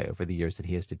goodbye over the years that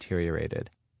he has deteriorated.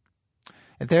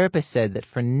 A therapist said that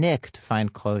for Nick to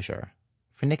find closure,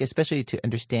 for Nick especially to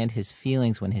understand his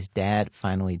feelings when his dad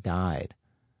finally died,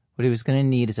 what he was going to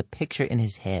need is a picture in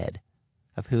his head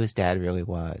of who his dad really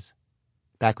was,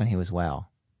 back when he was well.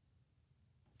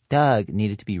 Doug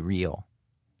needed to be real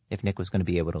if Nick was going to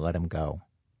be able to let him go.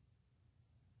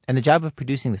 And the job of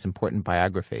producing this important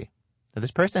biography, of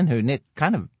this person who Nick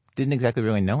kind of didn't exactly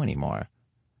really know anymore,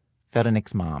 fell to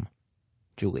Nick's mom,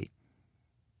 Julie.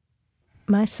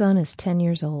 My son is 10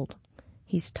 years old.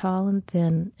 He's tall and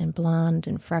thin and blonde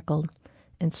and freckled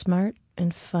and smart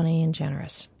and funny and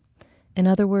generous. In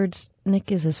other words,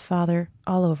 Nick is his father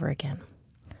all over again.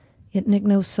 Yet Nick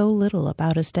knows so little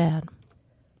about his dad.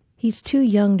 He's too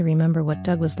young to remember what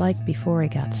Doug was like before he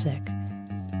got sick.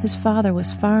 His father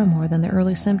was far more than the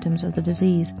early symptoms of the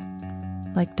disease,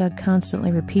 like Doug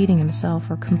constantly repeating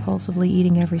himself or compulsively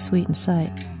eating every sweet in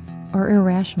sight, or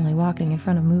irrationally walking in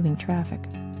front of moving traffic.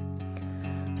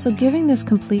 So giving this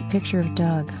complete picture of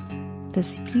Doug,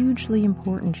 this hugely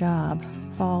important job,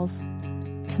 falls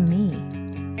to me.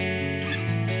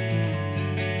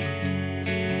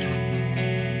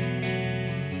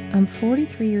 I'm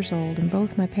 43 years old and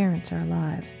both my parents are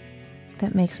alive.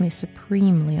 That makes me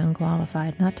supremely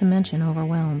unqualified, not to mention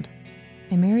overwhelmed.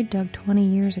 I married Doug 20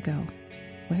 years ago.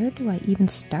 Where do I even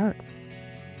start?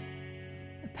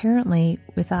 Apparently,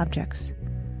 with objects.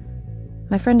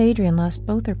 My friend Adrienne lost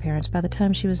both her parents by the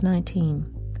time she was 19.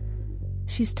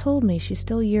 She's told me she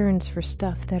still yearns for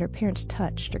stuff that her parents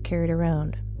touched or carried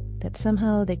around, that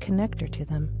somehow they connect her to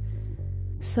them.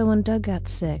 So when Doug got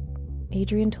sick,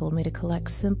 Adrienne told me to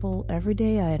collect simple,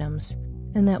 everyday items,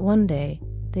 and that one day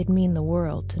they'd mean the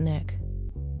world to Nick.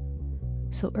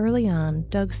 So early on,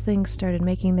 Doug's things started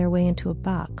making their way into a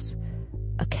box,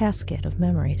 a casket of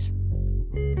memories.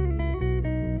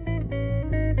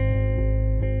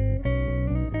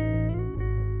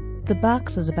 The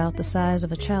box is about the size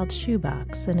of a child's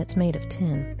shoebox, and it's made of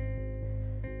tin.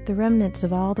 The remnants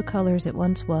of all the colors it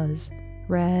once was,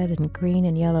 red and green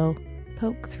and yellow,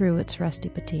 poke through its rusty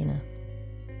patina.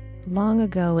 Long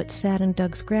ago, it sat in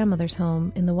Doug's grandmother's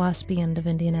home in the waspy end of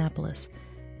Indianapolis,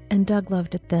 and Doug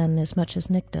loved it then as much as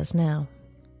Nick does now.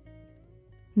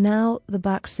 Now, the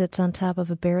box sits on top of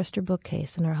a barrister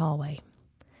bookcase in our hallway.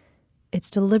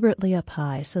 It's deliberately up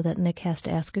high so that Nick has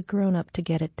to ask a grown-up to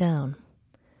get it down.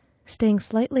 Staying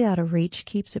slightly out of reach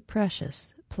keeps it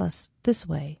precious, plus, this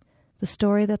way, The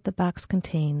story that the box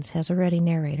contains has a ready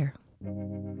narrator.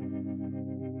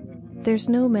 There's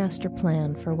no master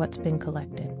plan for what's been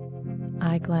collected.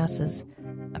 Eyeglasses,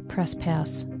 a press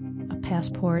pass, a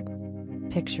passport,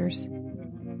 pictures.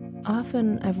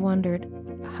 Often I've wondered,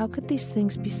 how could these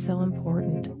things be so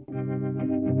important?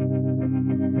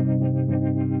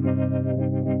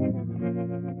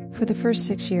 For the first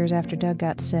 6 years after Doug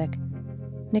got sick,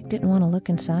 Nick didn't want to look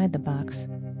inside the box.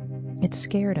 It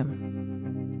scared him.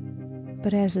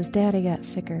 But as his daddy got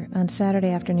sicker, on Saturday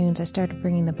afternoons I started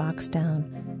bringing the box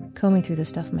down, combing through the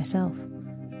stuff myself.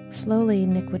 Slowly,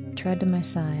 Nick would tread to my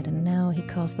side, and now he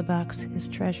calls the box his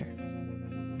treasure.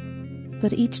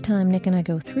 But each time Nick and I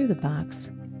go through the box,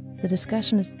 the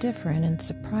discussion is different and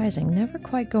surprising, never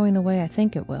quite going the way I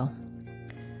think it will.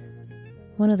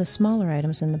 One of the smaller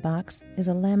items in the box is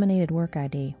a laminated work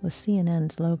ID with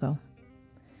CNN's logo.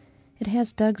 It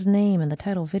has Doug's name and the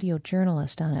title Video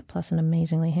Journalist on it, plus an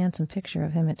amazingly handsome picture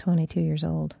of him at 22 years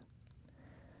old.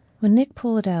 When Nick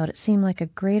pulled it out, it seemed like a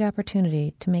great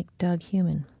opportunity to make Doug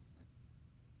human.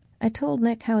 I told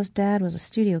Nick how his dad was a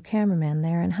studio cameraman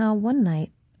there and how one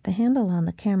night the handle on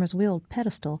the camera's wheeled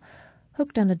pedestal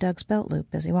hooked onto Doug's belt loop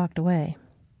as he walked away.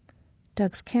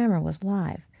 Doug's camera was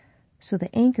live, so the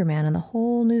anchorman and the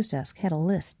whole news desk had a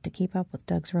list to keep up with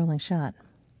Doug's rolling shot.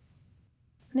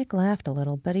 Nick laughed a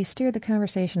little, but he steered the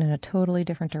conversation in a totally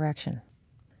different direction.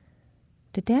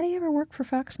 Did Daddy ever work for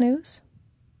Fox News?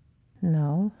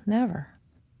 No, never.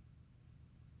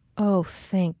 Oh,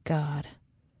 thank God.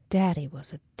 Daddy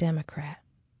was a Democrat.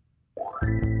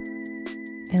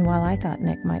 And while I thought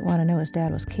Nick might want to know his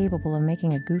dad was capable of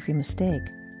making a goofy mistake,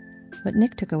 what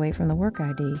Nick took away from the work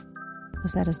ID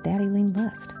was that his daddy leaned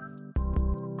left.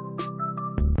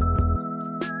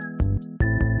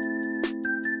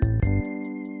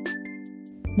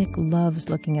 Nick loves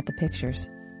looking at the pictures.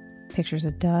 Pictures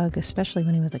of Doug, especially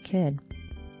when he was a kid.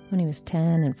 When he was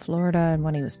 10 in Florida and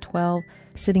when he was 12,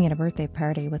 sitting at a birthday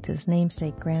party with his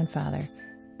namesake grandfather.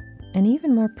 And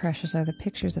even more precious are the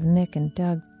pictures of Nick and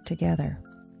Doug together.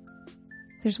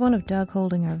 There's one of Doug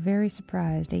holding our very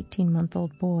surprised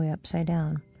 18-month-old boy upside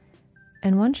down.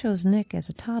 And one shows Nick as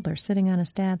a toddler sitting on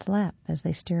his dad's lap as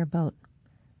they steer a boat.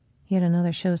 Yet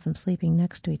another shows them sleeping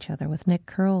next to each other with Nick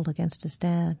curled against his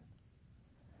dad.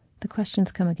 The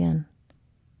questions come again.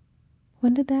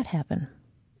 When did that happen?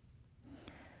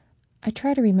 I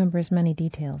try to remember as many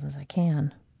details as I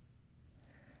can.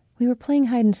 We were playing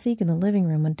hide-and-seek in the living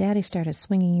room when Daddy started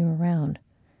swinging you around.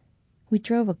 We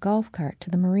drove a golf cart to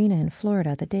the marina in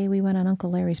Florida the day we went on Uncle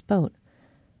Larry's boat.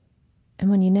 And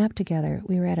when you napped together,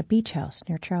 we were at a beach house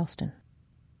near Charleston.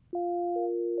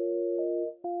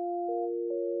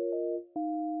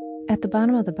 At the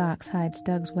bottom of the box hides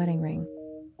Doug's wedding ring.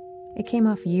 It came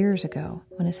off years ago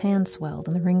when his hand swelled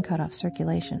and the ring cut off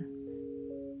circulation.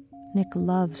 Nick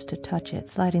loves to touch it,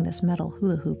 sliding this metal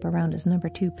hula hoop around his number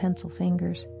 2 pencil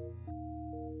fingers.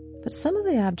 But some of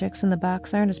the objects in the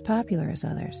box aren't as popular as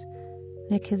others.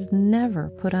 Nick has never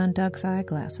put on Doug's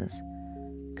eyeglasses.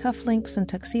 Cufflinks and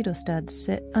tuxedo studs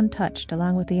sit untouched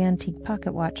along with the antique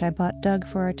pocket watch I bought Doug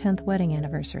for our 10th wedding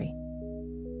anniversary.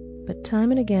 But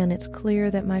time and again it's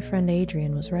clear that my friend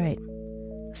Adrian was right.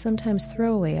 Sometimes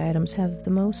throwaway items have the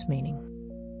most meaning.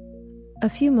 A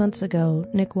few months ago,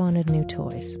 Nick wanted new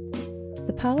toys.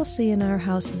 The policy in our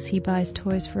house is he buys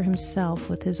toys for himself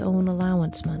with his own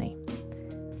allowance money.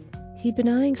 He'd been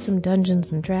eyeing some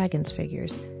Dungeons and Dragons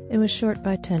figures and was short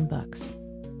by $10.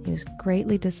 He was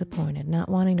greatly disappointed, not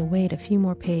wanting to wait a few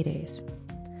more paydays.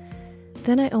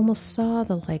 Then I almost saw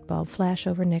the light bulb flash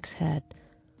over Nick's head.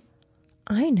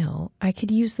 I know, I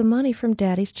could use the money from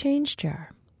Daddy's change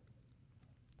jar.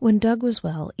 When Doug was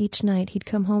well, each night he'd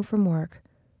come home from work,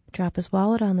 drop his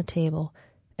wallet on the table,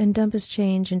 and dump his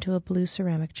change into a blue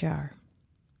ceramic jar.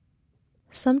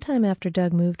 Sometime after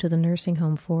Doug moved to the nursing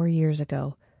home 4 years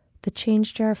ago, the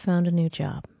change jar found a new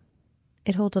job.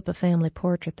 It holds up a family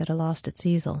portrait that had lost its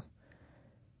easel.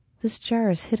 This jar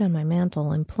has hid on my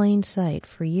mantel in plain sight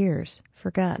for years,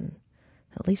 forgotten,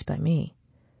 at least by me.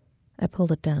 I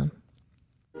pulled it down.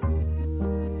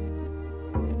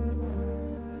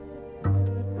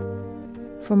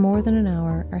 For more than an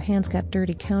hour, our hands got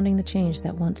dirty counting the change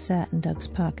that once sat in Doug's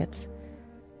pockets.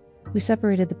 We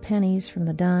separated the pennies from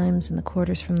the dimes and the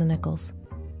quarters from the nickels.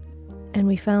 And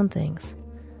we found things,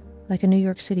 like a New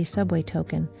York City subway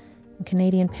token, and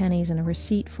Canadian pennies, and a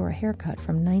receipt for a haircut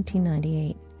from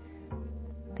 1998.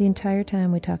 The entire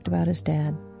time we talked about his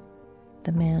dad,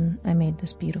 the man I made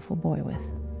this beautiful boy with.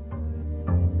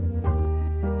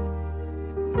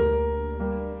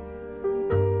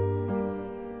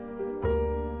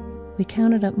 We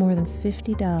counted up more than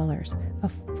 $50, a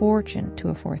fortune to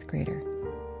a fourth grader.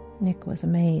 Nick was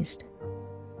amazed.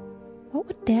 What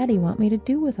would Daddy want me to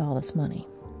do with all this money?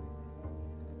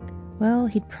 Well,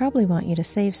 he'd probably want you to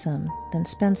save some, then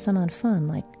spend some on fun,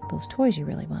 like those toys you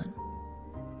really want.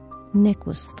 Nick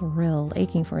was thrilled,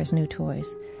 aching for his new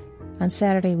toys. On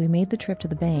Saturday, we made the trip to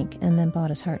the bank and then bought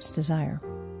his heart's desire.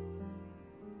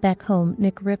 Back home,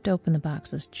 Nick ripped open the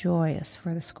boxes, joyous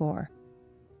for the score.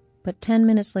 But 10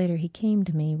 minutes later, he came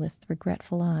to me with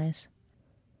regretful eyes.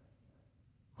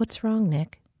 "What's wrong,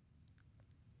 Nick?"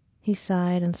 He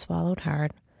sighed and swallowed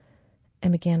hard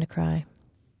and began to cry.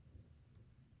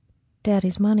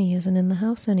 "Daddy's money isn't in the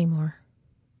house anymore."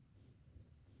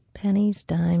 Pennies,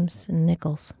 dimes, and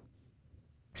nickels.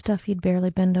 Stuff he'd barely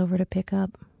bend over to pick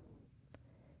up.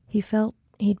 He felt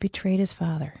he'd betrayed his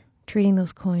father, treating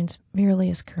those coins merely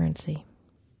as currency.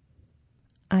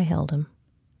 I held him.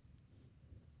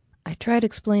 I tried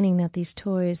explaining that these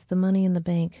toys, the money in the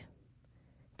bank,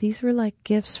 these were like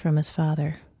gifts from his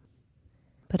father,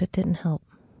 but it didn't help.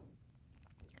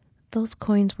 Those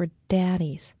coins were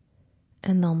Daddy's,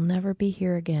 and they'll never be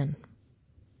here again.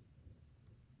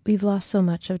 We've lost so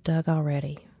much of Doug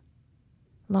already.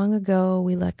 Long ago,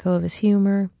 we let go of his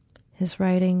humor, his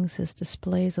writings, his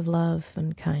displays of love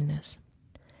and kindness.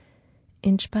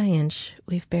 Inch by inch,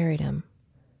 we've buried him,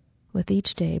 with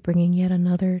each day bringing yet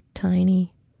another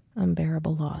tiny,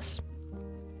 unbearable loss.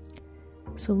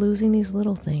 So losing these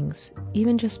little things,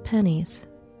 even just pennies,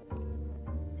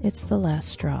 it's the last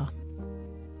straw.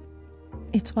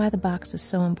 It's why the box is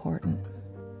so important.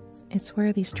 It's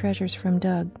where these treasures from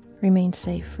Doug remain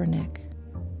safe for Nick.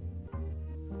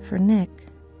 For Nick,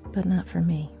 but not for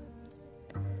me.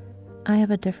 I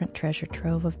have a different treasure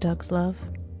trove of Doug's love,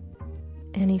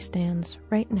 and he stands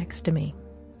right next to me.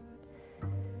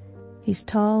 He's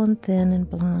tall and thin and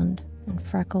blonde and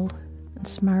freckled and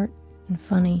smart and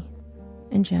funny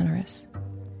and generous,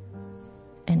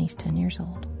 and he's 10 years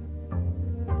old.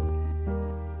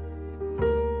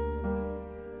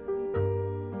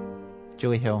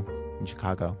 Julie Hill in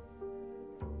Chicago.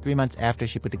 3 months after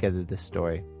she put together this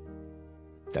story,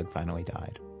 Doug finally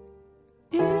died.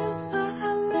 If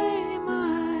I lay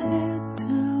my head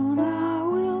down, I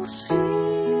will see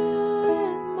you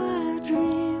in my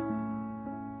dream.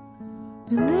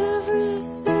 And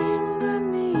everything I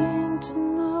need to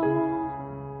know,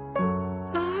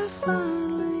 I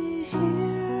finally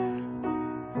hear.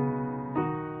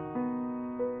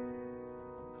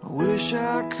 I wish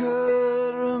I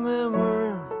could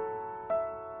remember,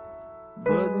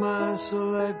 but my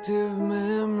selective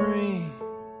memory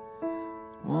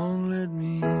won't let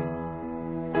me.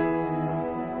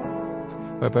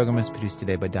 Our program was produced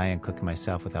today by Diane Cook and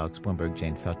myself, with Alex Bloomberg,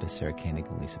 Jane Feltus, Sarah Koenig,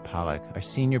 and Lisa Pollack. Our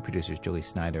senior producers, Julie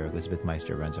Snyder, Elizabeth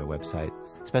Meister, runs our website.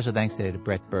 Special thanks today to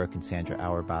Brett Burke and Sandra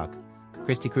Auerbach.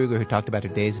 Christy Kruger, who talked about her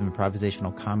days of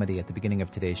improvisational comedy at the beginning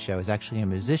of today's show, is actually a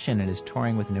musician and is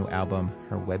touring with a new album.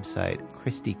 Her website,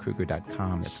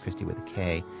 ChristyKruger.com. That's Christy with a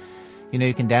K. You know,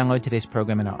 you can download today's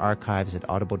program in our archives at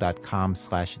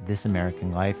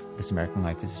audible.com/thisamericanlife. This American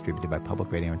Life is distributed by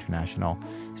Public Radio International.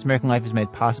 This American Life is made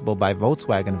possible by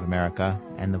Volkswagen of America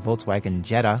and the Volkswagen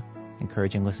Jetta,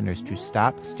 encouraging listeners to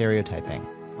stop stereotyping.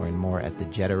 Learn more at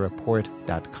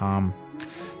thejettareport.com.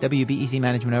 WBEZ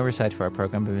management oversight for our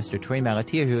program by Mr. Troy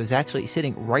Malatia, who is actually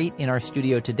sitting right in our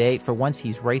studio today. For once,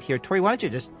 he's right here. Troy, why don't you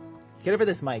just get over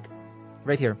this mic?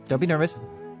 Right here. Don't be nervous.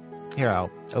 Here, I'll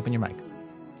open your mic.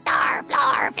 Star,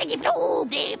 floor, fliggy, floo,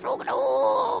 flee,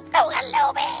 floogaloo,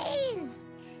 floogaloobies.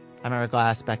 I'm Eric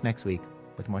Glass, back next week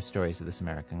with more stories of This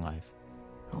American Life.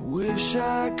 I wish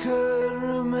I could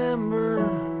remember,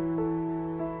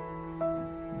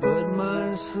 but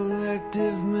my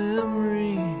selective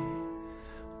memory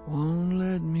won't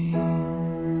let me.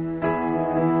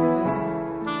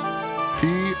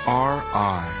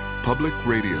 PRI, Public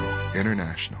Radio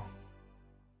International.